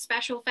get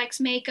special effects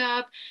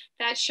makeup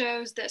that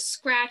shows the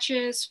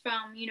scratches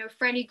from,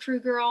 Freddy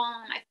Krueger all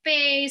on my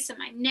face and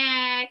my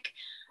neck.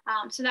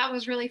 So that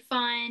was really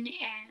fun.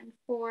 And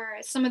for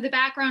some of the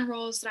background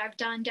roles that I've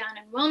done down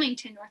in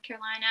Wilmington, North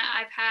Carolina,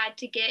 I've had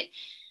to get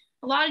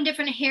a lot of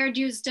different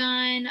hairdos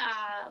done.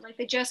 Like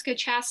the Jessica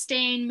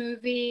Chastain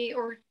movie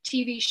or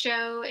TV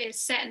show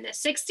is set in the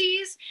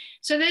 60s.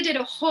 So they did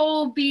a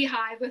whole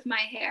beehive with my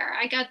hair.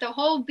 I got the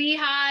whole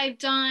beehive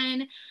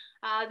done.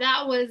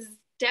 That was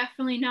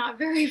definitely not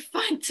very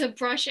fun to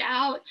brush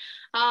out.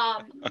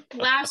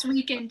 Last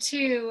weekend,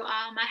 too,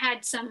 I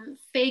had some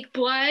fake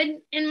blood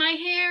in my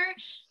hair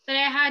that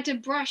I had to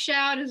brush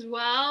out as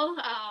well.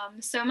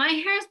 So my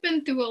hair's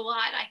been through a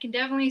lot. I can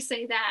definitely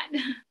say that.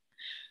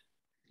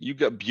 You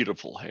got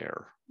beautiful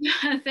hair.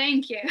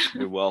 Thank you.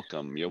 You're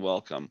welcome. You're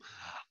welcome.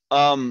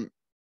 Um,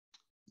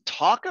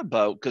 Talk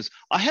about, because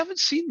I haven't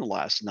seen The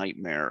Last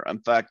Nightmare. In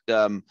fact,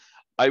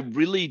 I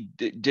really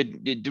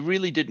didn't. It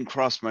really didn't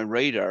cross my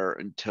radar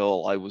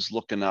until I was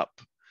looking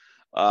up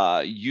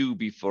you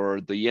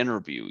before the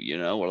interview.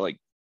 Or like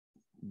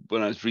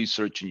when I was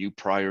researching you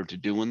prior to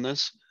doing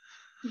this.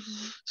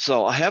 Mhm.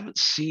 So I haven't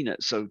seen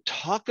it. So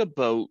talk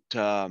about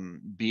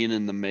being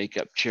in the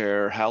makeup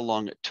chair, how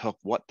long it took,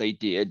 what they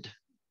did.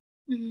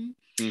 Mhm.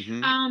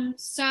 Mm-hmm.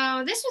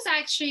 So this was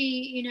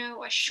actually,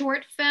 a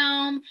short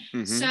film.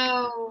 Mm-hmm.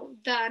 So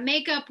the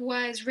makeup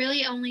was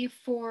really only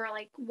for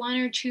like one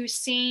or two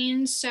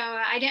scenes. So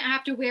I didn't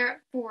have to wear it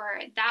for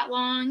that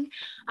long,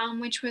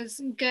 which was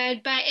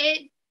good. But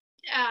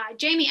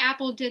Jamie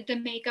Apple did the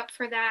makeup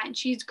for that, and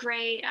she's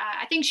great.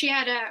 I think she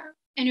had a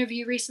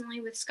interview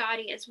recently with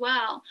Scotty as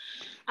well.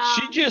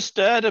 She Um, just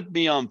added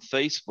me on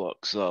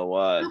Facebook,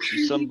 so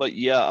she's somebody.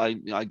 Yeah,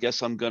 I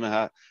guess I'm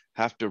gonna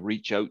have to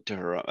reach out to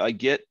her. I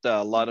get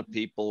a lot of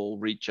people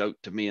reach out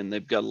to me, and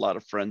they've got a lot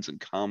of friends in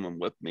common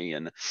with me,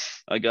 and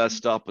I gotta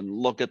stop and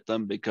look at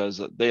them because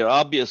they're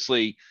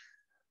obviously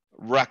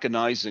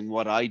recognizing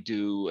what I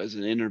do as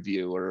an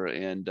interviewer,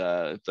 and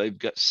if they've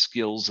got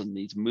skills in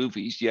these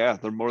movies, yeah,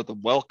 they're more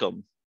than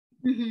welcome.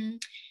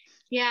 mhm.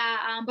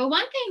 Yeah, but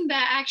one thing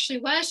that actually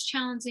was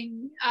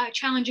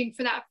challenging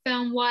for that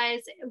film was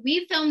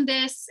we filmed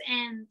this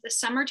in the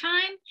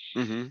summertime,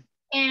 Mm-hmm.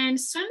 and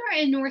summer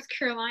in North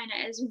Carolina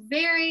is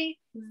very,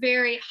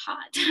 very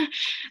hot.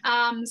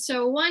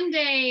 So one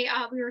day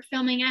we were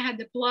filming, I had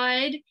the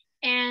blood,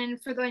 and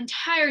for the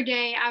entire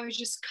day, I was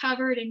just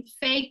covered in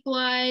fake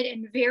blood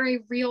and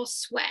very real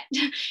sweat.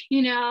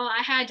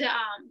 I had to,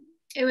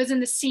 it was in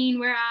the scene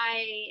where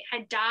I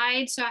had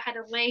died, so I had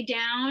to lay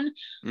down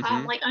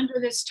Mm-hmm. like under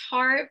this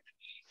tarp,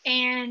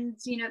 and,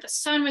 the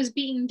sun was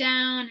beating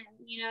down,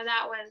 and,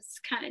 that was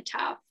kind of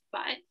tough,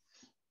 but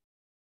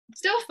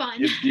still fun.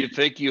 Do you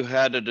think you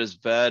had it as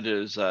bad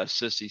as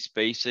Sissy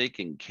Spacek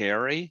and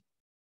Carrie?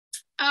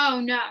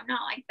 Oh no,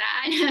 not like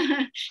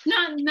that.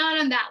 Not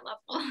on that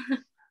level.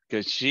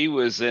 Because she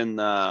was in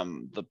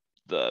the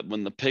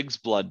when the pig's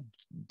blood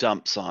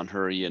dumps on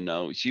her,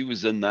 she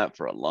was in that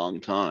for a long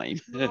time.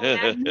 Oh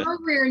yeah,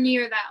 nowhere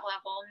near that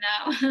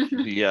level.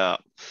 No. Yeah,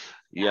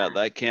 yeah, Yeah.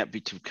 that can't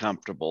be too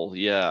comfortable.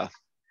 Yeah.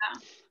 Yeah.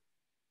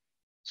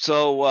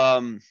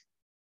 So,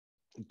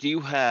 do you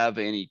have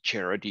any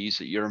charities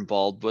that you're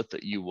involved with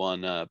that you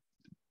want to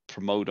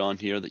promote on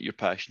here that you're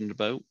passionate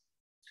about?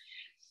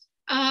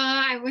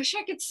 I wish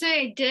I could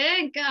say I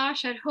did.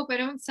 Gosh, I'd hope I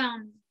don't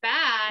sound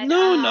bad.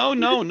 No, no,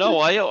 no, no.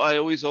 I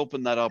always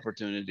open that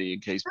opportunity in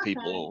case Okay.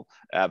 people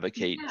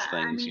advocate Yeah, I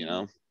things,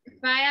 mean,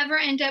 if I ever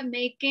end up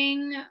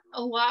making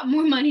a lot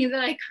more money than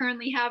I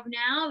currently have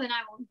now, then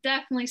I will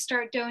definitely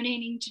start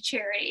donating to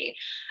charity.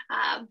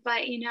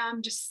 But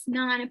I'm just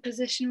not in a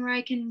position where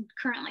I can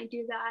currently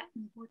do that,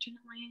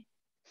 unfortunately.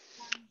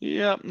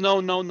 Yeah,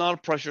 no, no, not a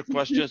pressure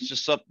question. It's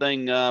just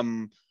something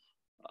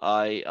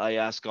I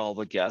ask all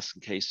the guests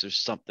in case there's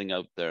something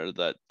out there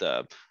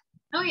that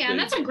Oh yeah, and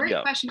they that's a great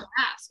yeah, question to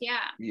ask.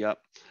 Yeah. yeah.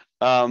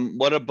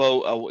 What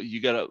about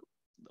you got a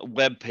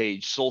web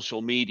page,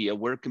 social media?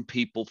 Where can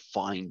people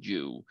find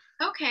you?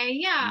 Okay,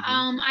 yeah.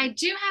 Hmm. I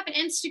do have an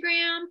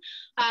Instagram.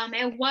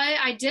 And what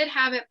I did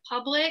have it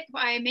public.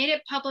 I made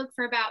it public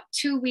for about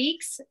 2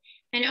 weeks,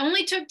 and it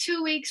only took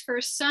 2 weeks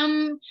for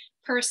some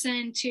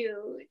person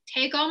to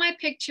take all my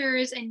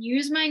pictures and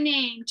use my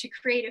name to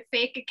create a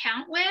fake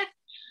account with.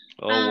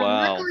 Oh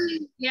wow.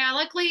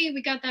 Luckily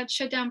we got that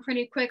shut down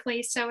pretty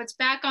quickly, so it's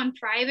back on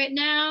private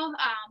now.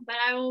 But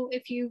I will,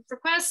 if you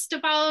request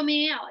to follow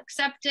me, I'll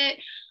accept it.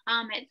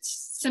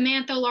 It's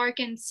Samantha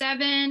Larkin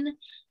 7.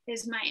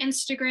 is my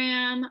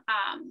Instagram.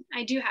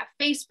 I do have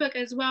Facebook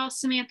as well,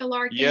 Samantha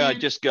Yeah, I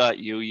Larkin. just got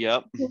you.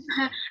 Yep.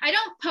 I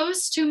don't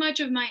post too much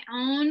of my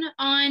own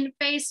on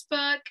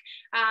Facebook,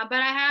 but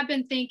I have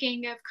been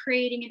thinking of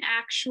creating an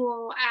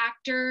actual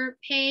actor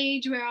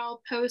page where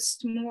I'll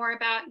post more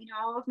about,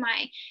 all of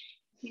my,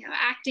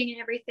 acting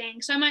and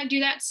everything. So I might do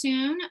that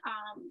soon.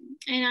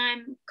 And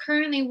I'm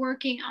currently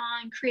working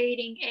on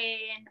creating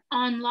an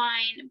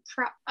online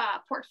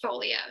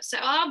portfolio. So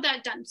I'll have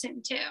that done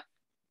soon too.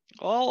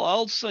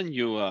 I'll send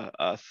you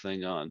a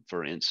thing on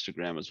for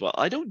Instagram as well.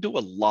 I don't do a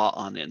lot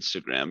on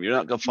Instagram. You're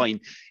not gonna find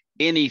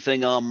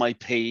anything on my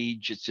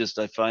page. It's just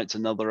I find it's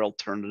another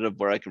alternative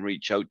where I can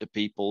reach out to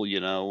people,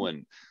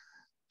 and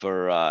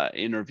for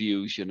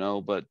interviews,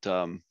 But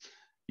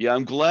yeah,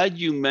 I'm glad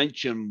you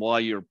mentioned why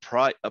you're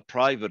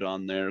private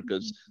on there,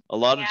 because a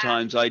lot of Yeah.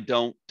 times I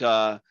don't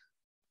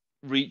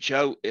reach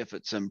out if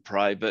it's in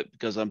private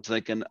because I'm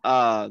thinking,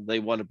 they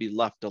want to be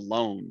left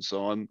alone.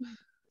 So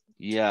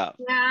yeah.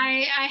 Yeah,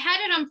 I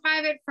had it on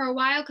private for a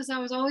while because I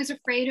was always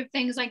afraid of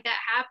things like that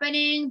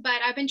happening.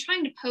 But I've been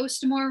trying to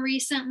post more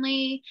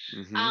recently.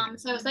 Hmm.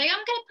 So I was like, I'm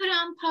gonna put it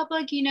on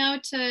public,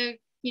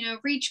 to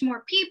reach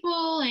more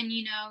people and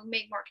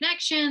make more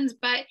connections.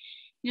 But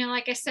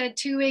like I said,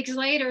 2 weeks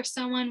later,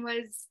 someone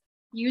was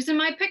using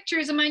my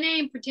pictures and my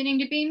name, pretending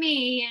to be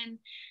me, and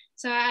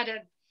so I had to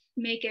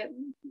make it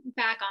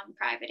back on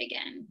private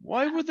again.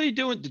 Why were they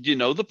doing? Did you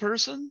know the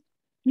person?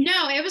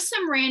 No, it was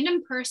some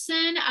random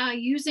person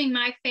using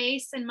my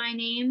face and my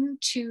name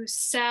to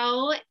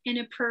sell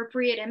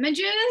inappropriate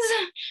images,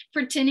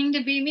 pretending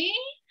to be me.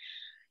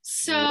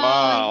 So,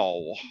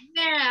 Wow.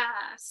 yeah,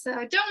 so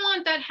don't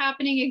want that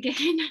happening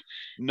again.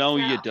 No,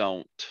 So, you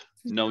don't.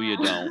 No, you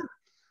no, don't.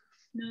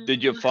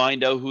 Did you no,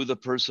 find out who the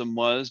person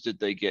was? Did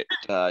they get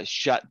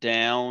shut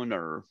down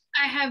or?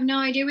 I have no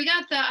idea. We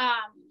got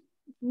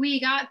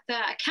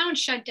the account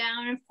shut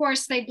down. Of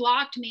course, they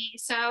blocked me.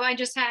 So I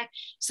just had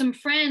some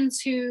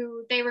friends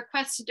who they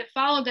requested to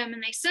follow them,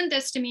 and they sent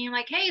this to me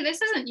like, "Hey,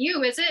 this isn't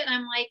you, is it?" And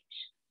I'm like,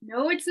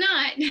 "No, it's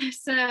not."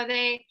 So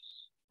they,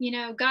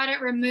 got it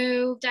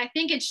removed. I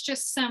think it's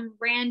just some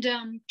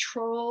random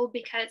troll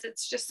because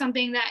it's just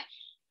something that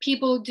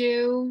people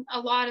do a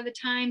lot of the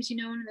times.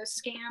 One of those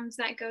scams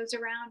that goes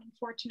around,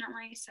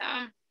 unfortunately. So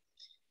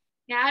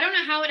yeah, I don't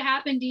know how it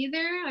happened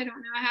either. I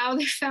don't know how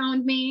they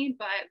found me,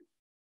 but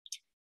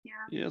yeah.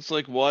 Yeah, it's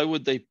like, why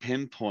would they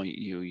pinpoint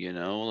you?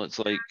 It's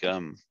like,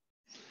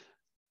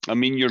 I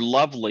mean, you're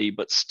lovely,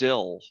 but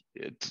still,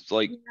 it's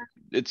like, Yeah.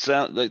 it's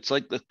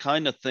like the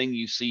kind of thing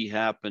you see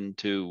happen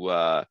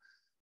to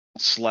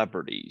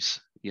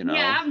celebrities, Yeah,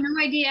 I have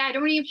no idea. I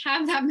don't even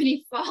have that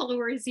many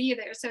followers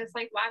either. So it's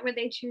like, why would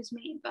they choose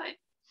me? But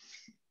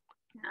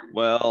yeah.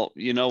 Well,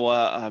 you know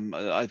what?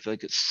 I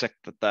think it's sick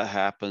that that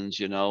happens,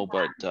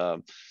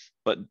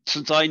 but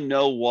since I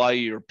know why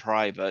you're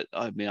private,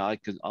 I mean,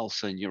 I'll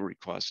send you a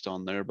request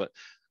on there, but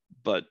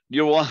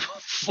you won't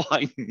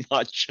find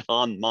much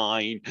on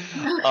mine.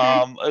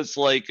 Okay. It's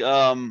like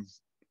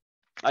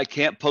I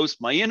can't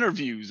post my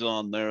interviews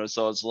on there,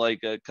 so it's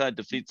like it kind of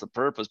defeats the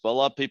purpose. But a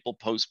lot of people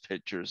post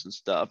pictures and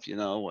stuff,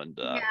 and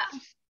Yeah.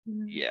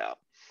 Mhm. yeah,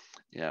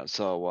 yeah.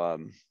 So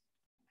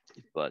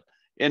but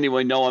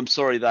anyway, no, I'm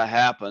sorry that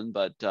happened,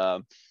 but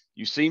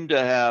you seem to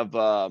have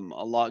a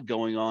lot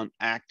going on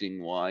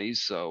acting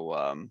wise.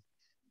 So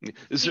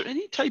is Yeah. there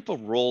any type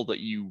of role that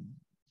you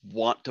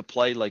want to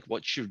play? Like,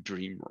 what's your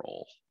dream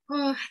role?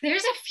 Oh,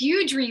 there's a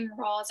few dream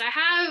roles.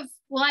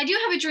 I do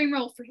have a dream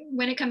role for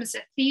when it comes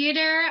to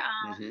theater.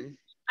 Hmm.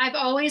 I've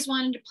always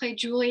wanted to play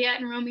Juliet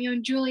and Romeo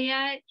and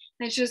Juliet.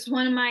 That's just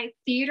one of my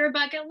theater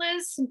bucket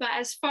lists. But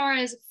as far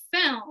as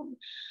film,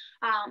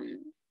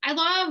 um, I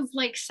love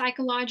like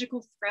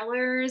psychological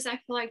thrillers. I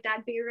feel like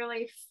that'd be a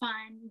really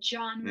fun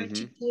genre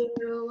to Hmm.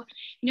 do.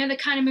 The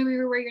kind of movie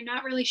where you're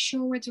not really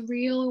sure what's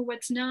real or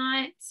what's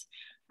not.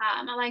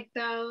 I like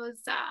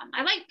those.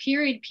 I like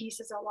period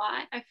pieces a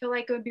lot. I feel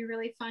like it would be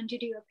really fun to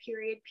do a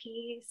period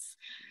piece.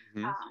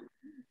 Hmm. Um,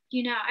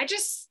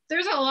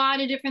 there's a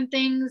lot of different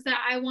things that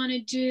I want to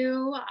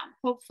do.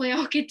 Hopefully,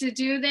 I'll get to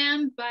do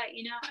them, but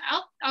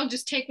I'll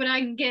just take what I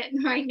can get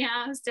right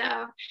now.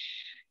 So,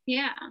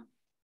 yeah.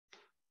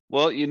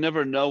 Well, you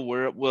never know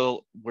where it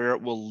will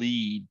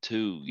lead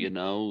to,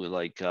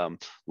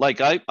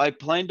 like I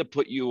plan to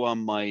put you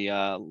on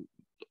my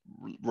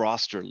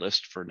roster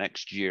list for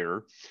next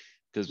year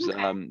because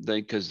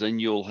Okay. then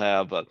you'll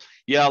have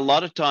yeah, a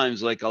lot of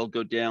times like I'll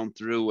go down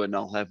through and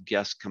I'll have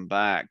guests come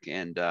back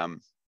and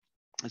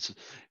it's,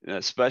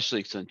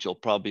 especially since you'll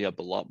probably have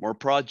a lot more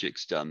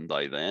projects done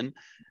by then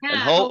and Yeah.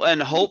 Hope.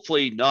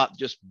 hopefully not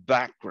just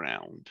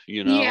background,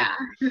 Yeah.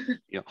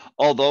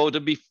 although to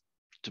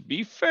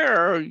be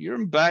fair, you're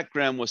in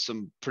background with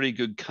some pretty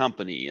good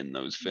company in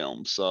those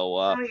films, so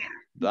Oh yeah.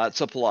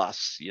 that's a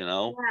plus,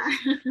 Yeah.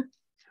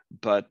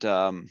 but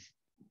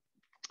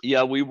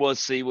yeah, we will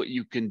see what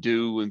you can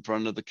do in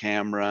front of the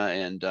camera.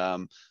 And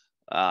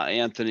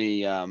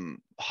Anthony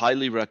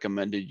highly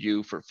recommended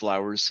you for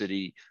Flower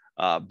City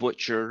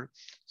Butcher.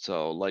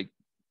 So, like,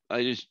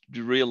 I just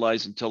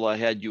realized until I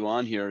had you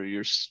on here,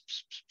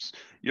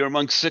 you're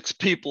among 6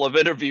 people I've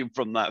interviewed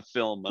from that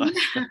film, and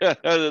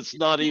it's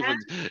not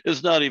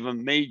Yeah,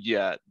 even made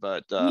yet.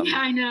 But yeah,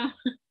 I know.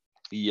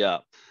 yeah,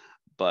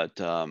 but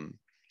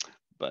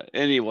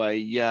anyway,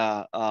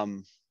 yeah.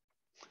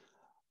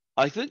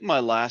 I think my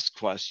last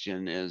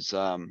question is,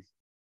 and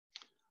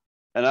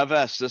I've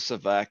asked this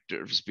of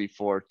actors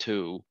before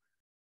too,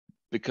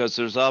 because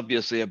there's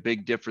obviously a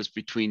big difference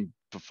between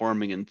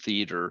performing in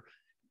theater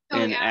Oh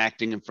and yeah.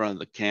 acting in front of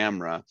the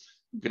camera.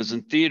 Because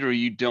in Mhm. theater,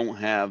 you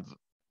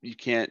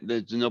can't,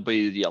 there's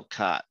nobody to yell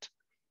cut.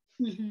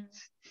 Mhm.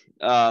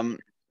 Um,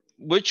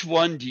 which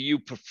one do you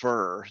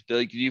prefer?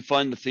 Do you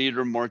find the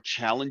theater more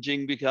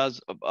challenging because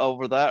of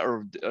over that,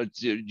 or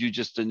do you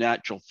just a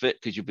natural fit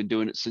because you've been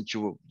doing it since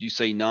you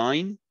say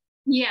 9?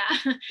 Yeah.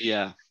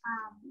 Yeah.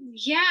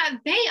 Yeah,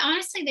 they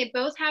honestly, they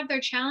both have their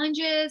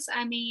challenges.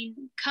 I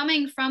mean,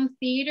 coming from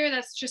theater,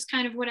 that's just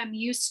kind of what I'm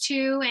used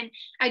to. And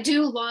I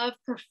do love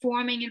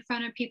performing in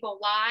front of people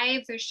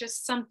live. There's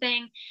just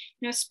something,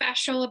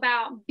 special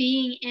about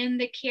being in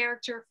the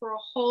character for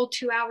a whole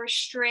 2 hours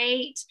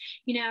straight,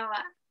 you know,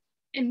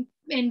 and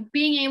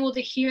being able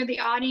to hear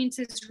the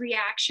audience's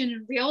reaction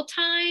in real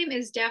time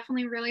is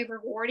definitely really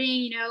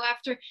rewarding.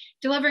 After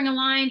delivering a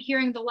line,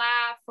 hearing the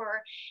laugh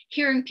or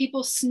hearing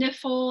people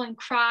sniffle and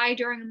cry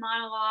during a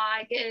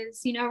monologue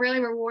is really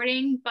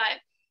rewarding.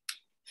 But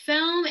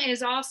film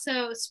is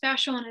also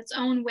special in its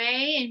own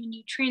way, and when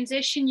you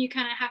transition, you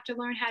kind of have to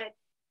learn how to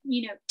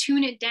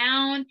tune it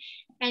down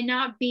and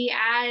not be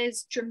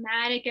as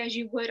dramatic as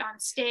you would on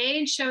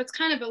stage. So it's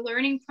kind of a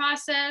learning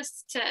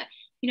process to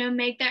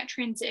make that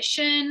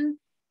transition.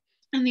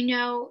 I mean,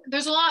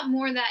 there's a lot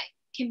more that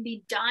can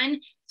be done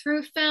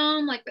through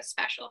film, like the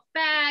special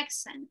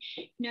effects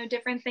and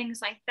different things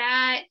like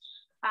that.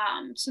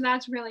 So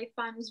that's really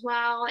fun as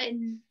well.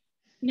 And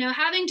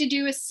having to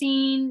do a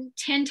scene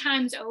 10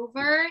 times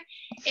over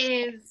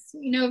is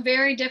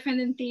very different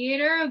than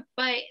theater,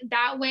 but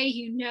that way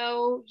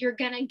you're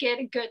gonna get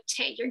a good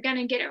take, you're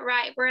gonna get it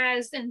right.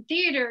 Whereas in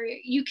theater,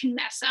 you can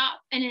mess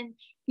up and then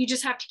you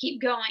just have to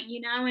keep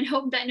going, and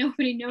hope that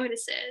nobody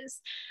notices.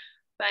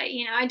 But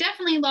I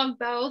definitely love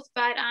both,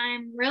 but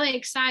I'm really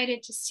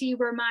excited to see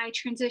where my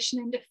transition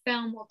into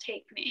film will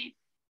take me.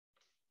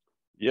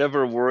 You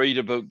ever worried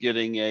about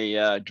getting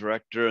a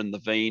director in the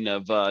vein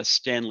of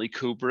Stanley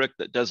Kubrick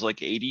that does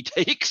like 80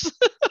 takes?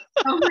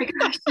 Oh my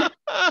gosh.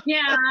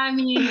 Yeah, I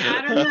mean,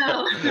 I don't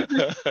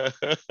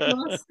know.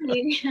 We'll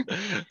see.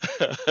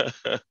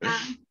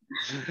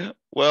 Yeah.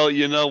 Well,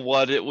 you know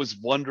what? It was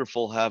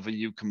wonderful having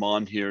you come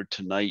on here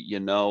tonight.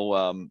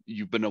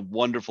 You've been a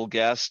wonderful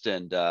guest,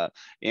 and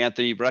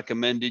Anthony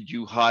recommended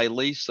you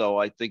highly. So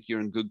I think you're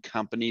in good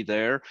company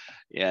there.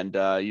 And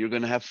you're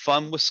going to have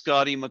fun with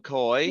Scotty Yeah.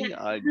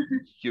 McCoy.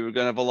 You're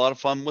going to have a lot of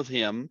fun with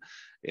him.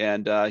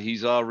 And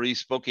he's already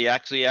spoke. He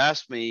actually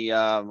asked me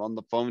on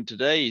the phone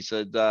today. He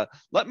said,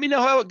 "Let me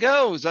know how it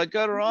goes. I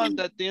got her on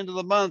at the end of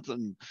the month,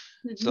 and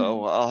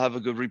so I'll have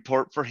a good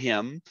report for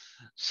him."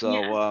 Yeah.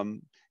 So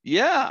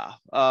yeah,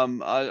 I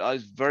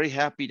was very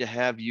happy to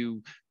have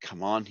you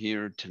come on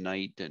here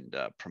tonight and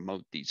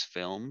promote these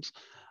films.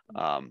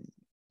 Um,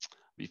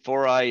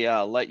 Before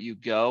I let you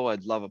go,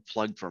 I'd love a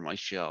plug for my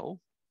show.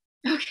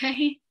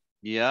 Okay.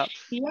 Yeah,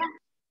 Yeah.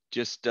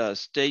 just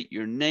state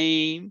your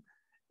name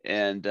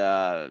and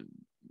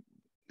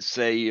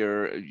say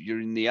you're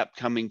in the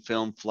upcoming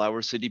film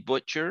Flower City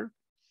Butcher,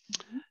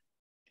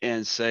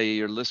 and say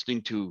you're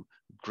listening to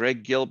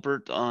Greg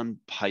Gilbert on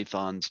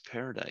Python's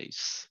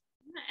Paradise.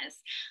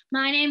 Yes.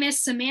 My name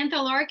is Samantha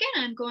Larkin.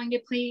 I'm going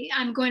to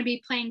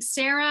be playing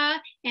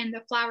Sarah in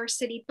the Flower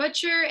City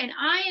Butcher, and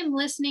I am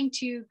listening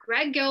to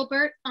Greg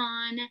Gilbert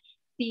on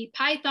the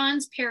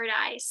Python's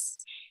Paradise.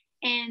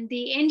 And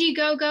the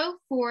Indiegogo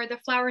for the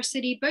Flower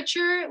City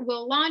Butcher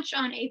will launch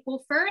on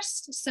April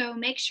 1st, so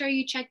make sure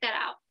you check that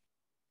out.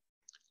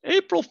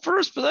 April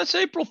 1st, but that's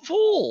April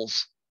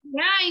Fool's.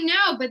 Yeah, I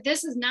know, but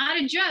this is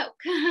not a joke.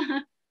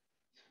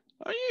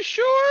 Are you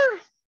sure?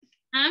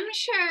 I'm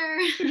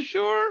sure. You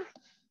sure?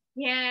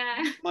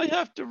 Yeah. Might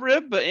have to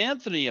rib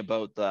Anthony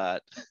about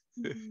that.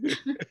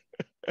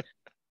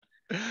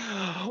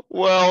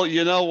 Well,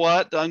 you know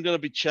what? I'm going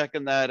to be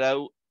checking that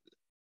out.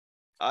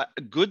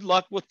 Good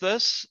luck with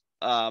this.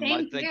 I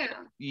Thank think, you.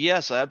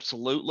 yes,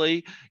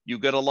 absolutely. You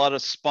got a lot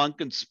of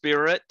spunk and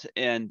spirit,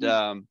 and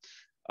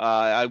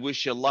I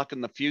wish you luck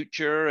in the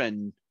future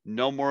and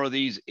no more of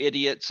these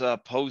idiots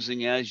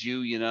posing as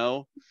you.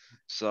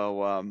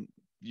 So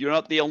you're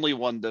not the only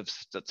one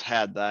that's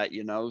had that.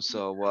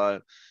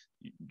 So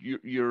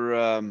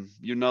you're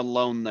not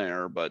alone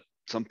there, but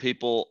some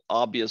people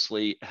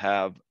obviously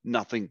have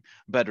nothing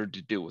better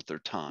to do with their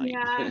time.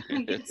 Yeah,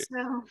 I guess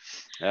so.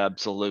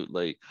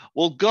 Absolutely.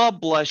 Well,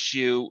 God bless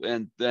you,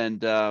 and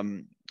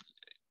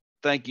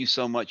thank you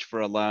so much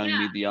for allowing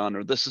me Yeah. the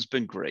honor. This has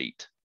been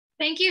great.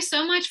 Thank you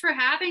so much for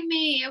having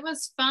me. It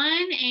was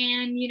fun,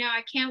 and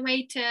I can't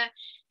wait to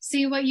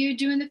see what you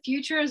do in the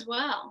future as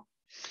well.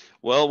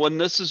 Well, when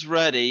this is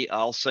ready,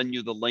 I'll send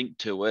you the link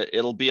to it.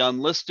 It'll be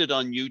unlisted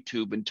on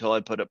YouTube until I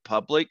put it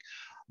public,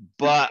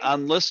 but Okay.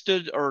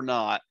 unlisted or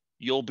not,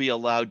 you'll be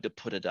allowed to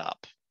put it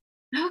up.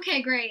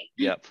 Okay, great.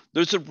 Yeah,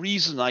 there's a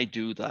reason I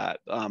do that.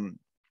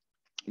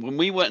 When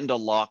we went into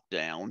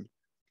lockdown,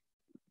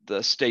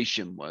 the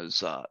station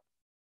was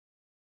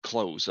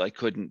closed. I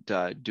couldn't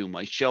do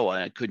my show.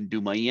 I couldn't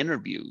do my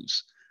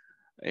interviews.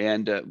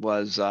 And it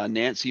was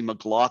Nancy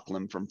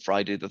McLaughlin from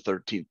Friday the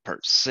 13th,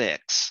 Part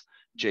 6,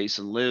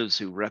 Jason Lives,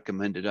 who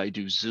recommended I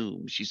do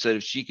Zoom. She said,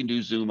 if she can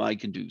do Zoom, I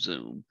can do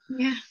Zoom.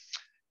 Yeah.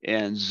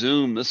 And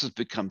Zoom, this has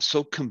become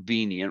so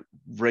convenient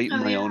right in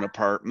Oh my yeah. own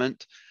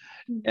apartment.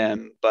 Mhm.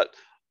 And but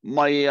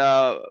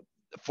my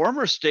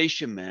former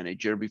station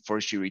manager,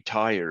 before she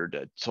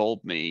retired,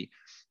 told me,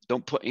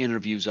 don't put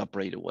interviews up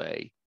right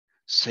away.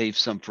 Save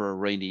some for a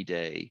rainy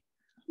day.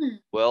 Hmm.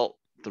 Well,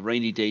 the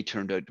rainy day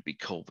turned out to be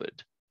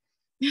COVID,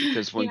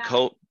 because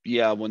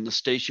Yeah. when the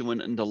station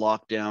went into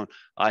lockdown,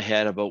 I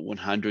had about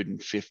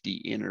 150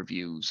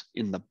 interviews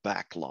in the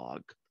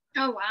backlog.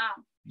 Oh wow.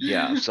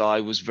 Yeah, so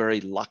I was very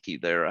lucky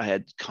there. I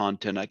had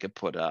content I could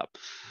put up.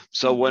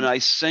 So when Mhm. I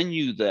send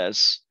you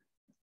this,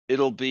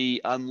 it'll be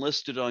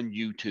unlisted on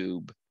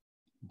YouTube,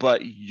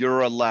 but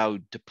you're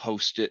allowed to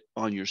post it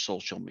on your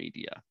social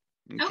media.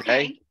 Okay?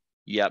 Okay.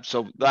 Yep.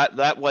 So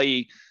that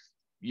way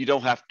you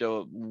don't have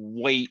to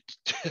wait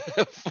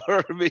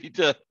for me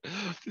to,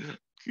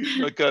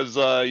 because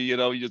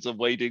there's a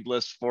waiting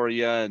list for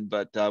you, and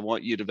but I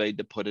want you to be able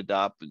to put it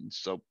up, and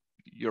so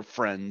your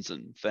friends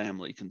and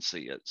family can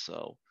see it.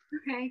 So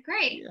Okay,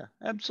 great. yeah,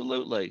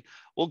 absolutely.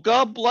 Well,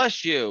 God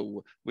bless you.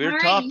 All We're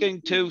right, you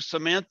talking too. to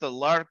Samantha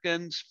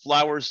Larkins,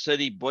 Flower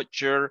City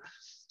Butcher,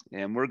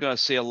 and we're going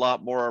to see a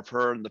lot more of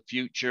her in the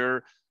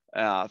future.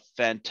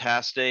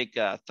 Fantastic.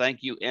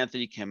 Thank you,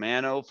 Anthony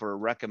Camano, for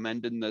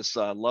recommending this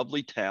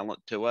lovely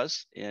talent to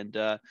us. And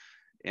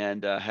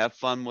have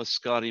fun with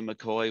Scotty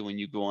McCoy when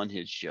you go on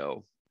his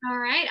show. All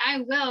right,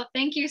 I will.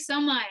 Thank you so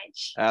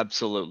much.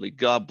 Absolutely.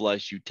 God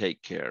bless you.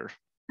 Take care.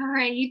 All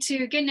right, you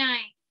too. Good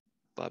night.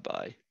 Bye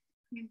bye.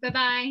 Bye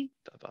bye.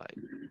 Bye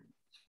bye.